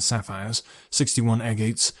 210 sapphires, 61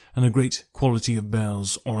 agates, and a great quantity of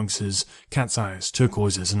bells, onyxes, cat's eyes,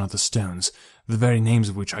 turquoises, and other stones, the very names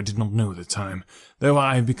of which I did not know at the time, though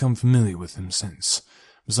I have become familiar with them since.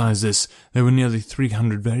 Besides this, there were nearly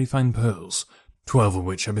 300 very fine pearls, 12 of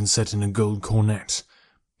which had been set in a gold cornet.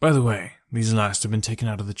 By the way, these last had been taken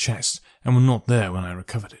out of the chest, and were not there when I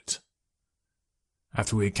recovered it.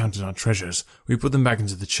 After we had counted our treasures, we put them back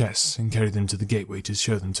into the chests, and carried them to the gateway to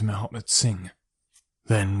show them to Mahomet Singh.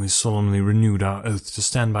 Then we solemnly renewed our oath to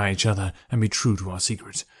stand by each other and be true to our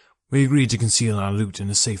secret. We agreed to conceal our loot in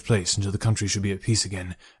a safe place until the country should be at peace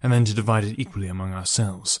again, and then to divide it equally among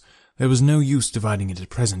ourselves. There was no use dividing it at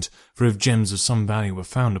present, for if gems of some value were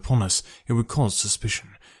found upon us, it would cause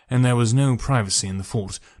suspicion, and there was no privacy in the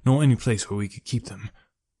fort, nor any place where we could keep them.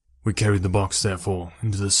 We carried the box, therefore,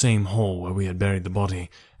 into the same hall where we had buried the body,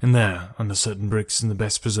 and there, under certain bricks in the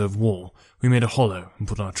best preserved wall, we made a hollow and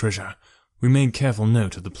put our treasure. We made careful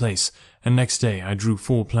note of the place, and next day I drew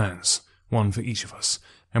 4 plans, one for each of us,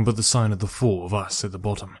 and put the sign of the 4 of us at the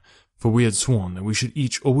bottom, for we had sworn that we should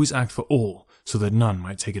each always act for all, so that none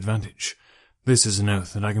might take advantage. This is an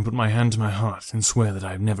oath that I can put my hand to my heart and swear that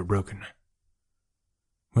I have never broken.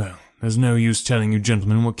 Well, there's no use telling you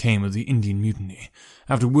gentlemen what came of the Indian mutiny.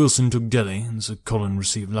 After Wilson took Delhi and Sir Colin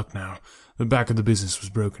received Lucknow, the back of the business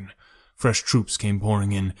was broken. Fresh troops came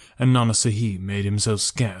pouring in, and Nana Sahib made himself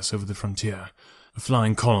scarce over the frontier. A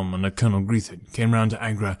flying column under Colonel Greethard came round to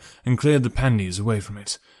Agra and cleared the Pandys away from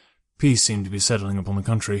it. Peace seemed to be settling upon the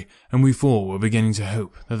country, and we 4 were beginning to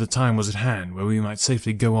hope that the time was at hand where we might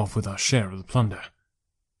safely go off with our share of the plunder.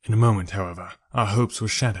 In a moment, however, our hopes were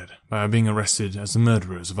shattered by our being arrested as the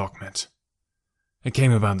murderers of Achmet. It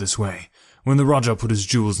came about this way. When the Rajah put his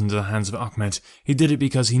jewels into the hands of Achmet, he did it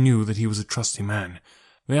because he knew that he was a trusty man.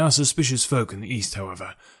 They are suspicious folk in the East,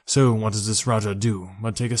 however, so what does this Rajah do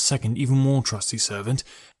but take a second, even more trusty servant,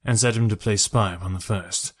 and set him to play spy upon the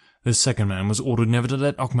first. This second man was ordered never to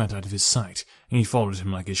let Achmet out of his sight, and he followed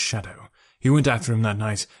him like his shadow. He went after him that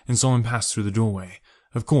night, and saw him pass through the doorway.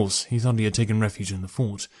 Of course, he thought he had taken refuge in the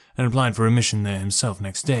fort, and applied for a mission there himself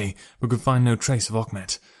next day, but could find no trace of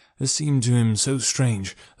Achmet. This seemed to him so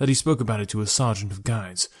strange that he spoke about it to a sergeant of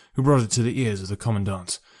guards, who brought it to the ears of the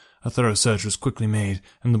commandant. A thorough search was quickly made,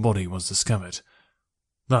 and the body was discovered.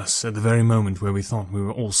 Thus, at the very moment where we thought we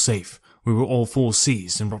were all safe, we were all 4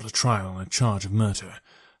 seized and brought to trial on a charge of murder.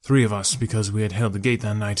 3 of us because we had held the gate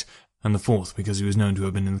that night, and the 4th because he was known to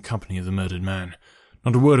have been in the company of the murdered man.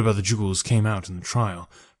 Not a word about the jewels came out in the trial,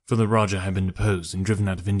 for the Rajah had been deposed and driven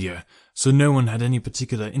out of India, so no one had any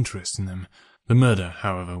particular interest in them. The murder,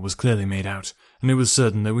 however, was clearly made out, and it was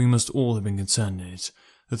certain that we must all have been concerned in it.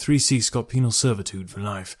 The 3 Sikhs got penal servitude for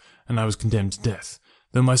life, and I was condemned to death,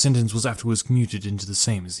 though my sentence was afterwards commuted into the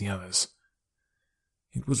same as the others.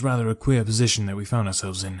 It was rather a queer position that we found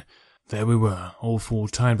ourselves in. There we were, all 4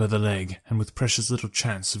 tied by the leg, and with precious little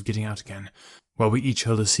chance of getting out again, while we each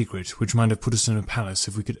held a secret which might have put us in a palace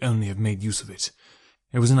if we could only have made use of it.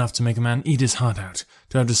 It was enough to make a man eat his heart out,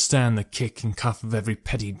 to have to stand the kick and cuff of every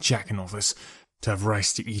petty jack in office, to have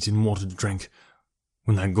rice to eat and water to drink,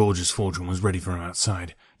 when that gorgeous fortune was ready for him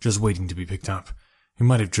outside, just waiting to be picked up. It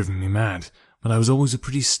might have driven me mad, but I was always a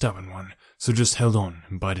pretty stubborn one, so just held on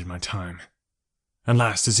and bided my time. At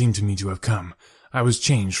last it seemed to me to have come. I was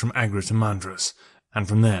changed from Agra to Madras, and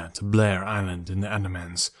from there to Blair Island in the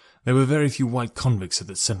Andamans. There were very few white convicts at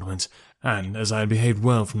that settlement, and, as I had behaved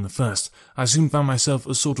well from the first, I soon found myself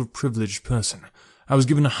a sort of privileged person. I was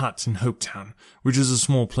given a hut in Hopetown, which is a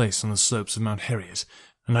small place on the slopes of Mount Harriet,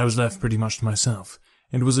 and I was left pretty much to myself.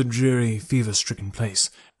 It was a dreary, fever-stricken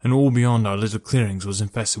place, and all beyond our little clearings was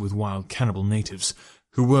infested with wild cannibal natives,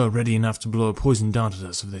 who were ready enough to blow a poisoned dart at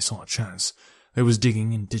us if they saw a chance. There was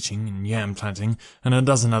digging and ditching and yam planting, and a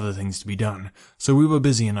dozen other things to be done, so we were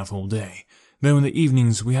busy enough all day, though in the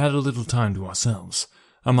evenings we had a little time to ourselves.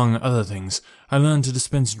 Among other things, I learned to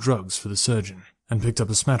dispense drugs for the surgeon, and picked up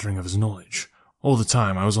a smattering of his knowledge. All the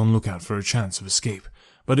time I was on lookout for a chance of escape,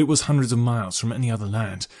 but it was hundreds of miles from any other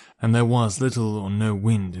land, and there was little or no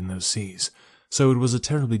wind in those seas, so it was a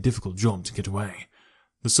terribly difficult job to get away.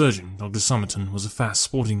 The surgeon, Dr. Somerton, was a fast,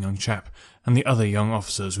 sporting young chap, and the other young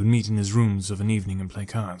officers would meet in his rooms of an evening and play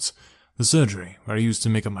cards. The surgery, where I used to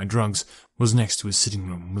make up my drugs, was next to his sitting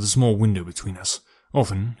room, with a small window between us.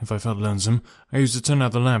 Often, if I felt lonesome, I used to turn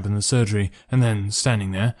out the lamp in the surgery, and then,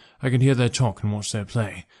 standing there, I could hear their talk and watch their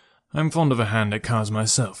play. I am fond of a hand at cards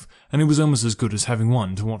myself, and it was almost as good as having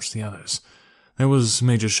one to watch the others. There was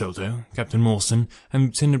Major Sholto, Captain Morstan, and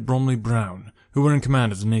Lieutenant Bromley Brown, who were in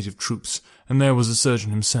command of the native troops, and there was the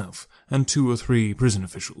surgeon himself, and 2 or 3 prison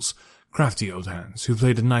officials, crafty old hands, who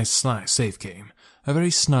played a nice sly safe game, a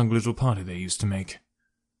very snug little party they used to make.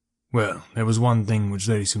 Well, there was one thing which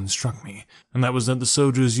very soon struck me, and that was that the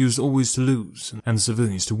soldiers used always to lose, and the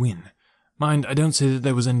civilians to win. Mind, I don't say that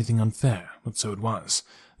there was anything unfair, but so it was.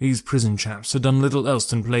 These prison chaps had done little else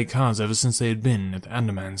than play cards ever since they had been at the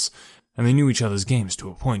Andamans, and they knew each other's games to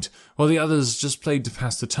a point, while the others just played to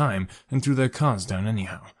pass the time and threw their cards down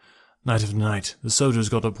anyhow. Night after night, the soldiers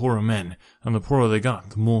got the poorer men, and the poorer they got,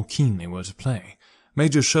 the more keen they were to play.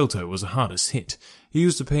 Major Sholto was the hardest hit. He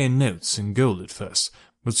used to pay in notes and gold at first,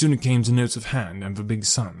 but soon it came to notes of hand and for big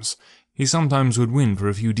sums. He sometimes would win for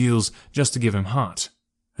a few deals just to give him heart,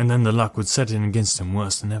 and then the luck would set in against him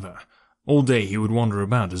worse than ever. All day he would wander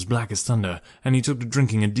about as black as thunder, and he took to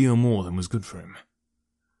drinking a deal more than was good for him.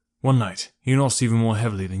 One night he lost even more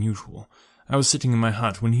heavily than usual. I was sitting in my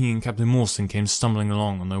hut when he and Captain Morstan came stumbling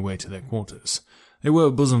along on their way to their quarters. They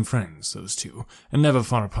were bosom friends, those 2, and never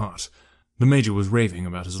far apart. The Major was raving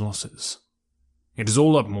about his losses. "It is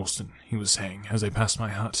all up, Morstan," he was saying, as they passed my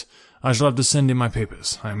hut. "I shall have to send in my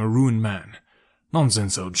papers. I am a ruined man."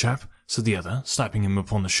 "Nonsense, old chap," said the other, slapping him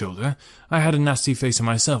upon the shoulder. "I had a nasty facer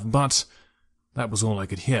myself, but—" That was all I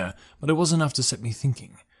could hear, but it was enough to set me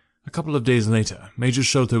thinking. A couple of days later, Major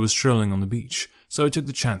Sholto was strolling on the beach, so I took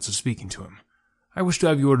the chance of speaking to him. "I wish to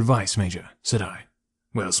have your advice, Major," said I.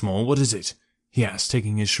 "Well, Small, what is it?" he asked,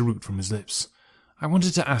 taking his cheroot from his lips. "I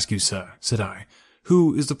wanted to ask you, sir," said I,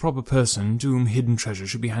 "who is the proper person to whom hidden treasure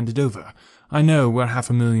should be handed over? I know where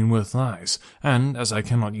 $500,000 worth lies, and, as I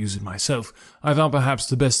cannot use it myself, I thought perhaps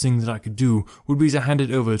the best thing that I could do would be to hand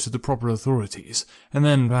it over to the proper authorities, and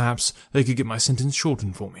then, perhaps, they could get my sentence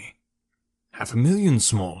shortened for me." "$500,000,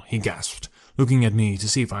 Small," he gasped, looking at me to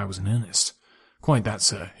see if I was in earnest. "Quite that,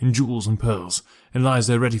 sir, in jewels and pearls. It lies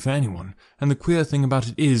there ready for anyone, and the queer thing about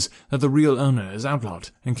it is that the real owner is outlawed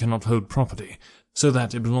and cannot hold property, so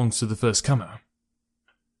that it belongs to the first comer."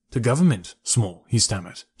 "To government, Small," he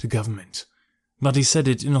stammered, "to government." But he said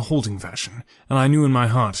it in a halting fashion, and I knew in my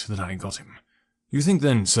heart that I had got him. "You think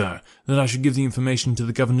then, sir, that I should give the information to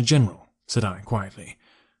the Governor-General?" said I quietly.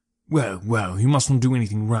 Well, you must not do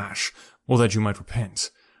anything rash, or that you might repent.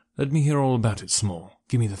 Let me hear all about it, Small.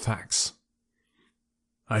 Give me the facts."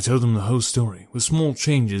 I told him the whole story, with small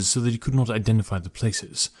changes so that he could not identify the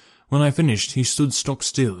places. When I finished, he stood stock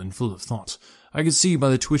still and full of thought. I could see by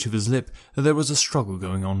the twitch of his lip that there was a struggle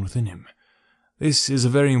going on within him. "This is a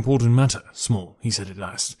very important matter, Small," he said at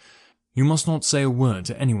last. "You must not say a word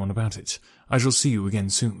to anyone about it. I shall see you again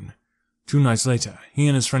soon." 2 nights later, he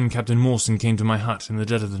and his friend Captain Morstan came to my hut in the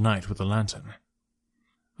dead of the night with a lantern.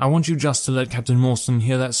 "I want you just to let Captain Morstan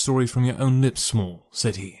hear that story from your own lips, Small,"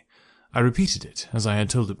 said he. I repeated it, as I had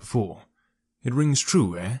told it before. "It rings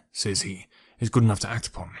true, eh?" says he. "It's good enough to act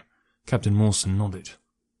upon." Captain Morstan nodded.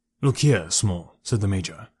 "Look here, Small," said the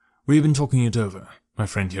Major. "We have been talking it over, my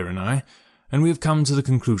friend here and I, and we have come to the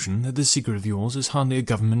conclusion that this secret of yours is hardly a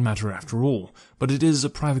government matter after all, but it is a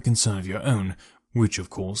private concern of your own, which, of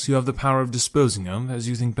course, you have the power of disposing of as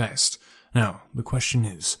you think best. Now, the question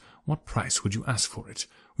is, what price would you ask for it?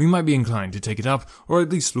 We might be inclined to take it up, or at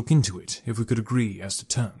least look into it, if we could agree as to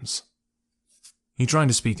terms." He tried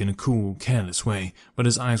to speak in a cool, careless way, but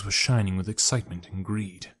his eyes were shining with excitement and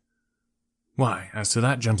greed. "Why, as to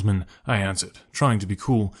that, gentlemen," I answered, trying to be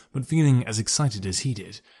cool, but feeling as excited as he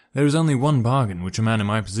did, "there is only one bargain which a man in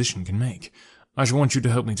my position can make. I shall want you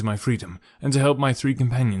to help me to my freedom, and to help my 3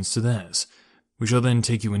 companions to theirs. We shall then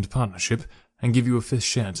take you into partnership, and give you a 5th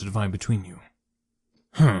share to divide between you."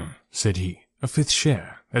 Said he. "A 5th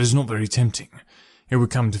share? That is not very tempting. It would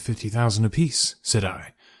come to 50,000 apiece," said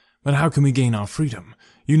I. "But how can we gain our freedom?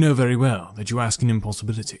 You know very well that you ask an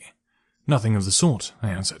impossibility." "Nothing of the sort," I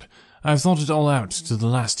answered. "I have thought it all out to the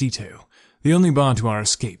last detail. The only bar to our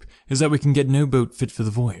escape is that we can get no boat fit for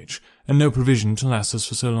the voyage, and no provision to last us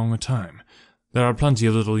for so long a time. There are plenty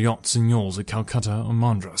of little yachts and yawls at Calcutta or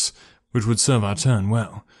Madras, which would serve our turn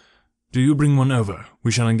well. Do you bring one over,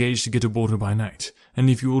 we shall engage to get aboard her by night, and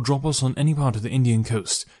if you will drop us on any part of the Indian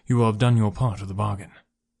coast, you will have done your part of the bargain."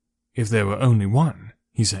 "If there were only one,"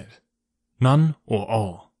 he said. "None or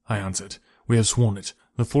all," I answered. "We have sworn it.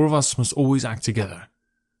 The 4 of us must always act together."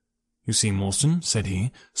 "You see, Morstan," said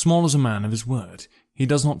he, "Small is a man of his word. He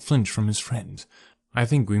does not flinch from his friend. I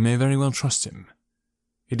think we may very well trust him."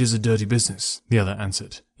 "It is a dirty business," the other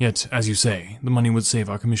answered. "Yet, as you say, the money would save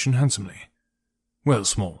our commission handsomely." "Well,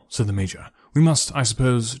 Small," said the Major, "we must, I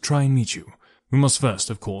suppose, try and meet you. We must first,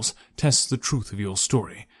 of course, test the truth of your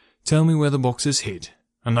story. Tell me where the box is hid,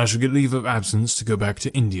 and I shall get leave of absence to go back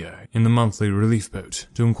to India in the monthly relief boat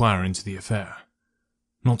to inquire into the affair."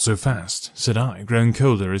 "Not so fast," said I, growing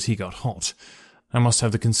colder as he got hot. "I must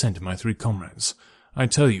have the consent of my 3 comrades. I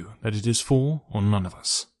tell you that it is 4 or none of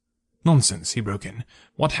us." "Nonsense," he broke in.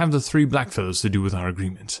 "What have the 3 blackfellows to do with our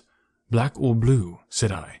agreement?" "Black or blue,"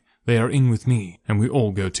 said I. "They are in with me, and we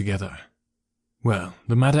all go together." Well,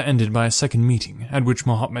 the matter ended by a second meeting, at which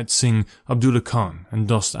Mahomet Singh, Abdullah Khan, and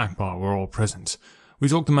Dost Akbar were all present. We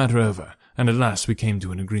talked the matter over, and at last we came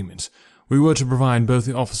to an agreement. We were to provide both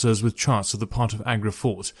the officers with charts of the part of Agra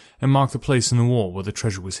fort, and mark the place in the wall where the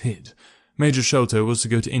treasure was hid. Major Sholto was to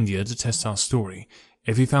go to India to test our story.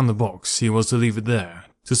 If he found the box, he was to leave it there,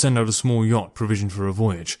 to send out a small yacht provisioned for a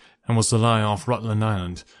voyage, and was to lie off Rutland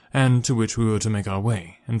Island, and to which we were to make our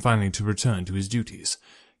way, and finally to return to his duties.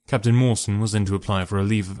 Captain Morstan was then to apply for a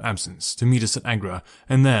leave of absence, to meet us at Agra,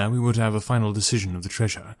 and there we were to have a final decision of the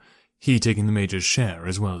treasure, he taking the Major's share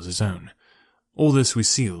as well as his own. All this we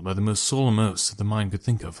sealed by the most solemn oaths that the mind could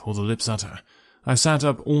think of, or the lips utter. I sat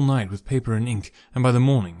up all night with paper and ink, and by the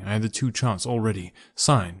morning I had the 2 charts all ready,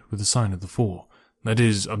 signed with the sign of the 4, that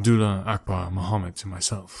is, Abdullah, Akbar, Mahomet, and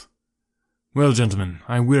myself. Well, gentlemen,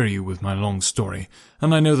 I weary you with my long story,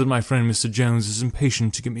 and I know that my friend Mr. Jones is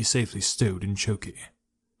impatient to get me safely stowed in Choki.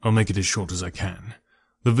 I'll make it as short as I can.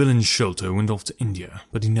 The villain Sholto went off to India,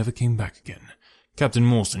 but he never came back again. Captain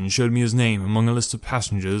Morstan showed me his name among a list of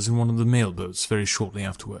passengers in one of the mail boats very shortly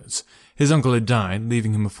afterwards. His uncle had died,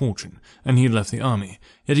 leaving him a fortune, and he had left the army,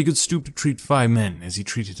 yet he could stoop to treat 5 men as he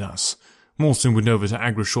treated us. Morstan went over to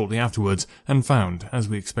Agra shortly afterwards, and found, as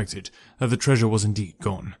we expected, that the treasure was indeed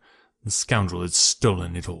gone. The scoundrel had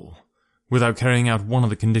stolen it all, without carrying out one of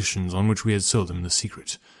the conditions on which we had sold him the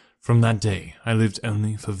secret. From that day I lived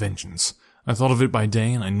only for vengeance. I thought of it by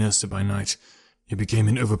day, and I nursed it by night. It became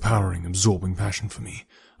an overpowering, absorbing passion for me.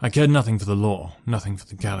 I cared nothing for the law, nothing for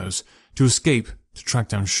the gallows. To escape, to track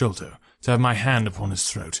down Sholto, to have my hand upon his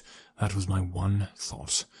throat, that was my one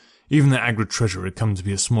thought. Even the Agra treasure had come to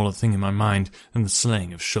be a smaller thing in my mind than the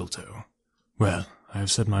slaying of Sholto. Well, I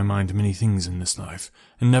have set my mind to many things in this life,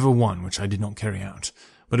 and never one which I did not carry out,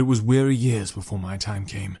 but it was weary years before my time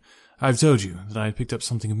came. I have told you that I had picked up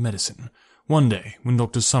something of medicine. One day, when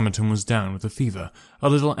Dr. Somerton was down with a fever, a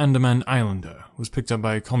little Andaman islander was picked up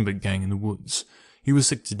by a convict gang in the woods. He was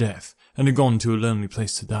sick to death, and had gone to a lonely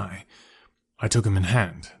place to die. I took him in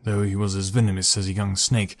hand, though he was as venomous as a young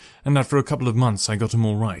snake, and after a couple of months I got him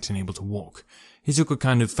all right and able to walk. He took a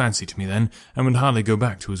kind of fancy to me then, and would hardly go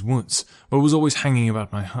back to his woods, but was always hanging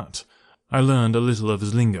about my hut. I learned a little of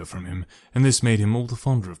his lingo from him, and this made him all the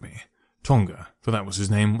fonder of me. Tonga, for that was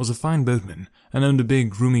his name, was a fine boatman, and owned a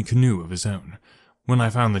big, roomy canoe of his own. When I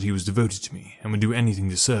found that he was devoted to me, and would do anything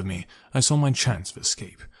to serve me, I saw my chance of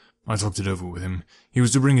escape. I talked it over with him. He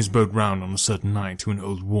was to bring his boat round on a certain night to an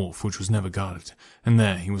old wharf which was never guarded, and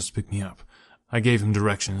there he was to pick me up. I gave him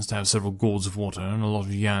directions to have several gourds of water and a lot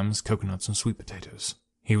of yams, coconuts, and sweet potatoes.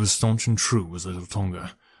 He was staunch and true, was little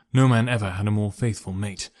Tonga. No man ever had a more faithful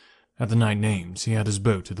mate. At the night named, he had his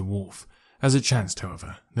boat at the wharf. As it chanced,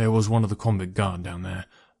 however, there was one of the convict guard down there,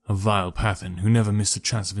 a vile Pathan who never missed a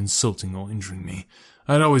chance of insulting or injuring me.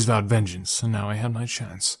 I had always vowed vengeance, and now I had my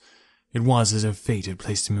chance. It was as if fate had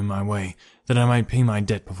placed him in my way, that I might pay my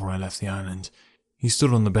debt before I left the island. He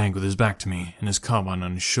stood on the bank with his back to me, and his carbine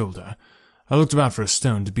on his shoulder. I looked about for a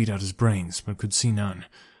stone to beat out his brains, but could see none.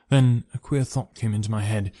 Then a queer thought came into my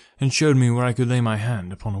head, and showed me where I could lay my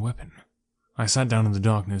hand upon a weapon. I sat down in the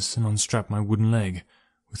darkness and unstrapped my wooden leg.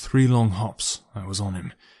 With 3 long hops, I was on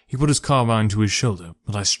him. He put his carbine to his shoulder,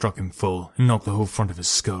 but I struck him full, and knocked the whole front of his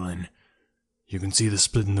skull in. You can see the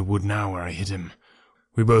split in the wood now where I hit him.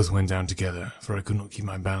 We both went down together, for I could not keep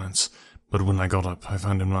my balance, but when I got up I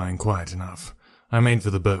found him lying quiet enough. I made for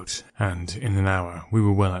the boat, and in an hour we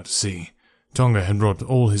were well out to sea. Tonga had brought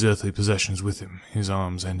all his earthly possessions with him, his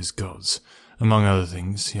arms and his gods. Among other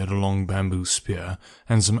things, he had a long bamboo spear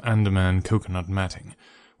and some Andaman coconut matting,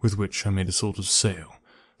 with which I made a sort of sail.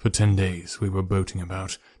 For 10 days we were boating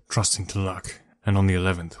about, trusting to luck, and on the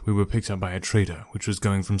 11th we were picked up by a trader which was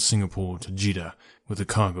going from Singapore to Jeddah with a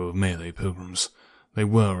cargo of Malay pilgrims. They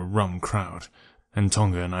were a rum crowd, and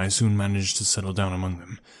Tonga and I soon managed to settle down among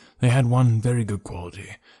them. They had one very good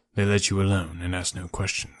quality. They let you alone and asked no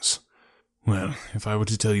questions. Well, if I were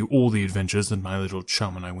to tell you all the adventures that my little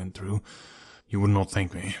chum and I went through, you would not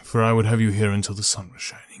thank me, for I would have you here until the sun was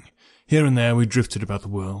shining. Here and there we drifted about the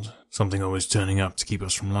world, something always turning up to keep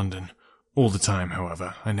us from London. All the time,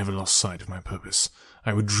 however, I never lost sight of my purpose.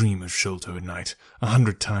 I would dream of Sholto at night.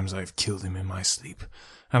 100 times I have killed him in my sleep.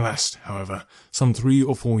 At last, however, some 3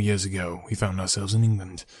 or 4 years ago, we found ourselves in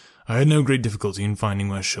England. I had no great difficulty in finding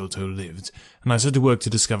where Sholto lived, and I set to work to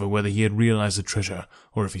discover whether he had realized the treasure,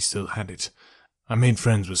 or if he still had it. I made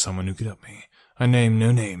friends with someone who could help me. I name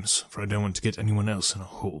no names, for I don't want to get anyone else in a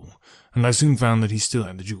hole, and I soon found that he still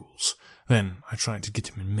had the jewels. Then I tried to get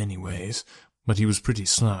him in many ways, but he was pretty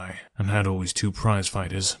sly, and had always 2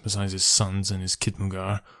 prize-fighters, besides his sons and his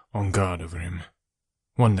Khitmutgar, on guard over him.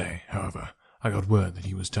 One day, however, I got word that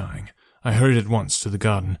he was dying. I hurried at once to the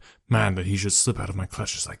garden, mad that he should slip out of my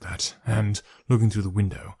clutches like that, and, looking through the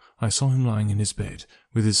window, I saw him lying in his bed,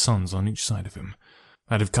 with his sons on each side of him.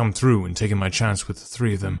 I'd have come through and taken my chance with the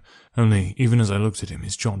 3 of them, only, even as I looked at him,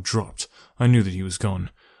 his jaw dropped. I knew that he was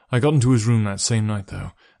gone. I got into his room that same night,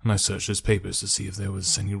 though, and I searched his papers to see if there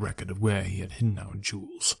was any record of where he had hidden our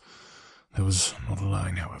jewels. There was not a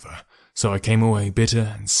line, however, so I came away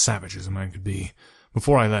bitter and savage as a man could be.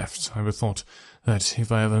 Before I left, I bethought that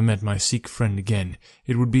if I ever met my Sikh friend again,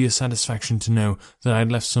 it would be a satisfaction to know that I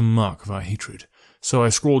had left some mark of our hatred. So I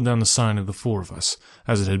scrawled down the sign of the 4 of us,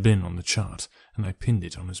 as it had been on the chart, and I pinned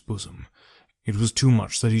it on his bosom. It was too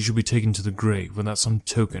much that he should be taken to the grave without some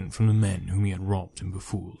token from the men whom he had robbed and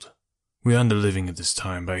befooled. We earned a living at this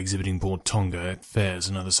time by exhibiting poor Tonga at fairs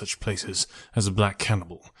and other such places as a black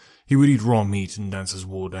cannibal. He would eat raw meat and dance his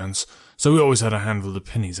war dance, so we always had a handful of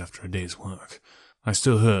pennies after a day's work. I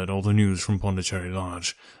still heard all the news from Pondicherry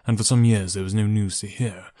Lodge, and for some years there was no news to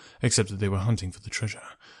hear, except that they were hunting for the treasure.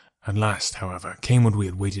 At last, however, came what we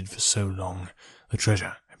had waited for so long. The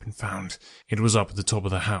treasure had been found. It was up at the top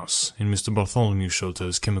of the house, in Mr. Bartholomew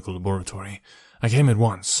Sholto's chemical laboratory. I came at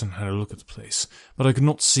once and had a look at the place, but I could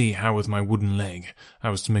not see how with my wooden leg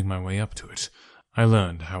I was to make my way up to it. I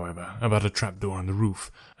learned, however, about a trapdoor in the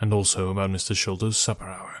roof, and also about Mr. Sholto's supper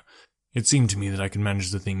hour. It seemed to me that I could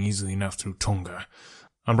manage the thing easily enough through Tonga.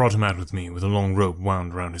 I brought him out with me with a long rope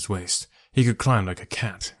wound round his waist. He could climb like a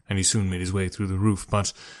cat, and he soon made his way through the roof,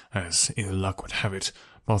 but, as ill luck would have it,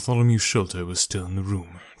 Bartholomew Sholto was still in the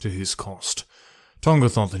room, to his cost. Tonga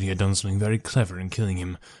thought that he had done something very clever in killing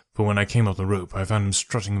him, for when I came up the rope I found him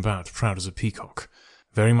strutting about, proud as a peacock.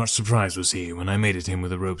 Very much surprised was he when I made at him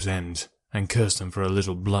with a rope's end, and cursed him for a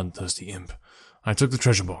little bloodthirsty imp. I took the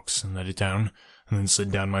treasure box and let it down, and then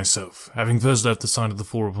slid down myself, having first left the side of the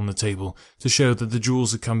 4 upon the table to show that the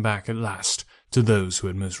jewels had come back at last to those who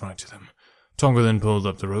had most right to them. Tonga then pulled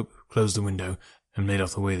up the rope, closed the window, and made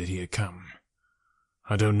off the way that he had come.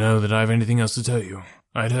 I don't know that I have anything else to tell you.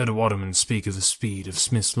 I had heard a waterman speak of the speed of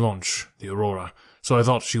Smith's launch, the Aurora, so I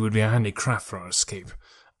thought she would be a handy craft for our escape.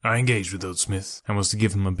 I engaged with old Smith, and was to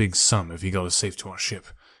give him a big sum if he got us safe to our ship.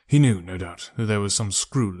 He knew, no doubt, that there was some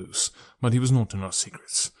screw loose, but he was not in our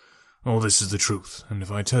secrets. All this is the truth, and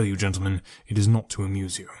if I tell you, gentlemen, it is not to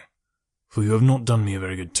amuse you. For you have not done me a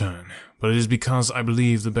very good turn, but it is because I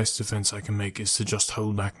believe the best defense I can make is to just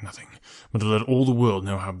hold back nothing, but to let all the world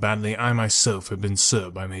know how badly I myself have been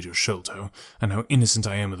served by Major Sholto, and how innocent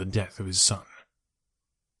I am of the death of his son."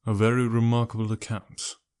 "A very remarkable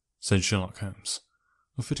account," said Sherlock Holmes.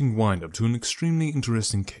 "A fitting wind-up to an extremely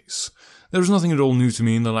interesting case. There is nothing at all new to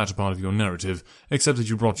me in the latter part of your narrative, except that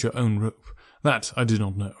you brought your own rope. That I did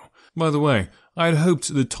not know. By the way, I had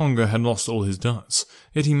hoped that Tonga had lost all his darts,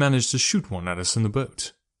 yet he managed to shoot one at us in the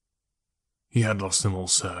boat." "He had lost them all,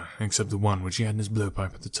 sir, except the one which he had in his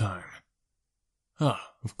blowpipe at the time."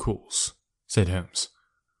 "Ah, of course," said Holmes.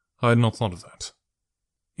 "I had not thought of that."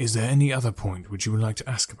 "Is there any other point which you would like to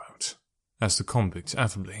ask about?" asked the convict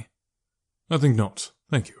affably. "I think not,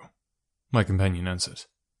 thank you," my companion answered.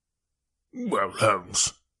 "Well,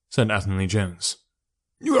 Holmes," said Athelney Jones,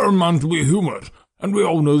 "you are a man to be humoured, and we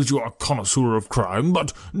all know that you are a connoisseur of crime,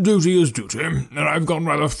 but duty is duty, and I've gone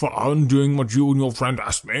rather far in doing what you and your friend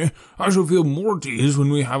asked me. I shall feel more at ease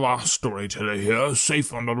when we have our storyteller here,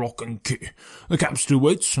 safe under lock and key. The cab still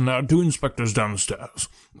waits, and there are 2 inspectors downstairs.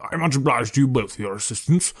 I'm much obliged to you both for your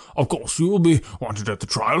assistance. Of course, you will be wanted at the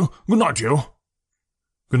trial. Good night, you."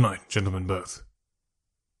 "Good night, gentlemen both,"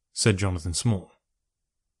 said Jonathan Small.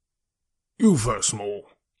 "You first, Small,"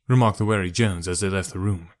 remarked the wary Jones as they left the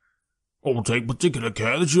room. "I'll take particular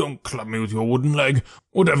care that you don't club me with your wooden leg,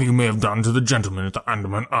 whatever you may have done to the gentleman at the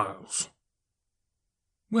Andaman Isles."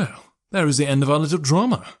 "Well, there is the end of our little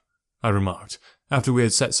drama," I remarked, after we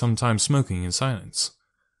had sat some time smoking in silence.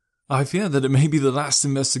 "I fear that it may be the last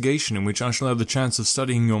investigation in which I shall have the chance of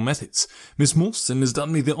studying your methods. Miss Morstan has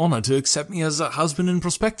done me the honour to accept me as a husband in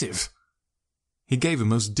prospective." He gave a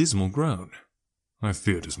most dismal groan. "I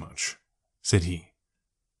feared as much," said he.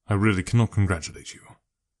 "I really cannot congratulate you."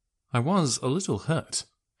 I was a little hurt.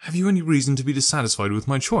 "Have you any reason to be dissatisfied with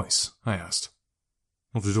my choice?" I asked.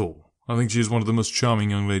 "Not at all. I think she is one of the most charming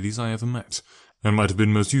young ladies I ever met, and might have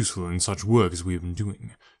been most useful in such work as we have been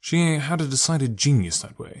doing. She had a decided genius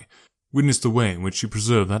that way. Witness the way in which she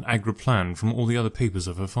preserved that Agra plan from all the other papers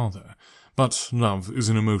of her father. But love is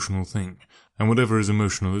an emotional thing, and whatever is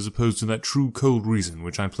emotional is opposed to that true cold reason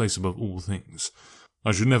which I place above all things.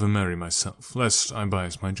 I should never marry myself, lest I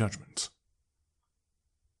bias my judgment."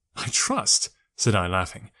 "I trust," said I,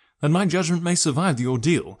 laughing, "that my judgment may survive the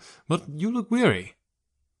ordeal, but you look weary."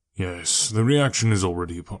 "Yes, the reaction is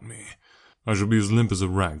already upon me. I shall be as limp as a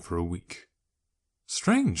rag for a week."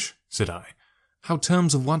 "Strange," said I, "how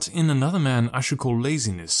terms of what in another man I should call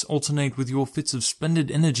laziness alternate with your fits of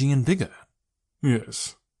splendid energy and vigour."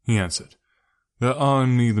 "Yes," he answered, "there are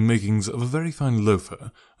in me the makings of a very fine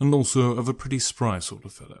loafer, and also of a pretty spry sort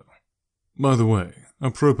of fellow. By the way,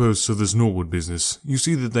 apropos of this Norwood business, you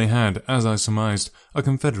see that they had, as I surmised, a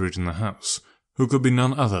confederate in the house, who could be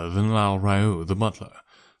none other than Lal Rao the butler.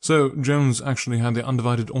 So Jones actually had the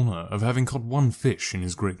undivided honour of having caught 1 fish in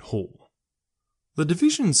his great haul." "The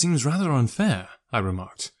division seems rather unfair," I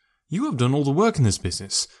remarked. "You have done all the work in this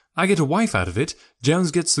business. I get a wife out of it,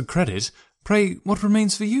 Jones gets the credit. Pray, what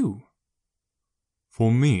remains for you?" "For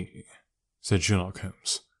me," said Sherlock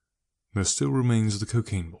Holmes, "there still remains the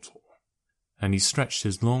cocaine bottle." And he stretched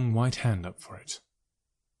his long white hand up for it.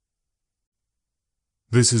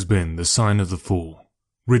 This has been The Sign of the Fool,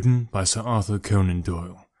 written by Sir Arthur Conan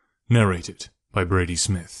Doyle, narrated by Brady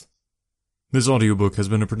Smith. This audiobook has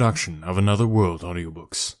been a production of Another World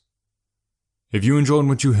Audiobooks. If you enjoyed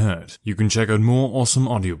what you heard, you can check out more awesome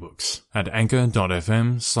audiobooks at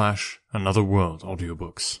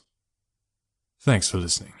anchor.fm/anotherworldaudiobooks. Thanks for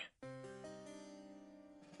listening.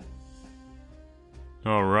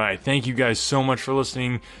 Alright, thank you guys so much for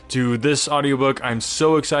listening to this audiobook. I'm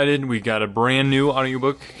so excited. We got a brand new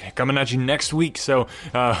audiobook coming at you next week, so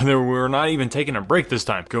we're not even taking a break this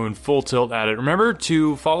time. Going full tilt at it. Remember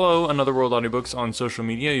to follow Another World Audiobooks on social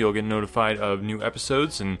media. You'll get notified of new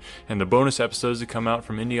episodes and the bonus episodes that come out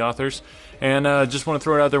from indie authors. And just want to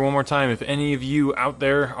throw it out there one more time. If any of you out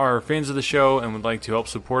there are fans of the show and would like to help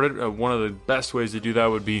support it, one of the best ways to do that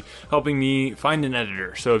would be helping me find an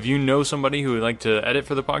editor. So if you know somebody who would like to edit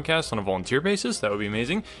for the podcast on a volunteer basis, that would be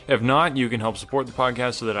amazing. If not, you can help support the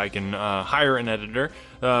podcast so that I can hire an editor.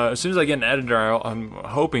 As soon as I get an editor, I'm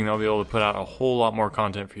hoping I'll be able to put out a whole lot more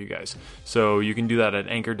content for you guys. So you can do that at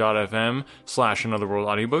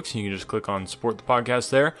anchor.fm/anotherworldaudiobooks. You can just click on support the podcast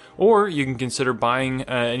there, or you can consider buying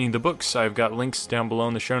any of the books. I've got links down below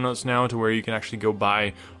in the show notes now to where you can actually go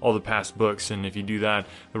buy all the past books, and if you do that,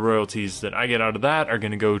 the royalties that I get out of that are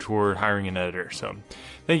going to go toward hiring an editor. So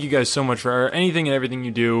thank you guys so much for anything and everything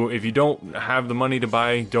you do. If you don't have the money to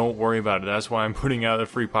buy, don't worry about it. That's why I'm putting out a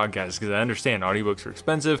free podcast, because I understand audiobooks are expensive.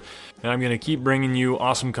 expensive, and I'm going to keep bringing you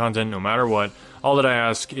awesome content no matter what. All that I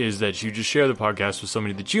ask is that you just share the podcast with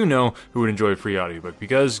somebody that you know who would enjoy a free audiobook,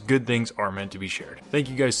 because good things are meant to be shared. Thank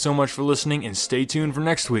you guys so much for listening, and stay tuned for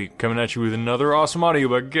next week. Coming at you with another awesome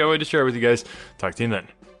audiobook. Can't wait to share it with you guys. Talk to you then.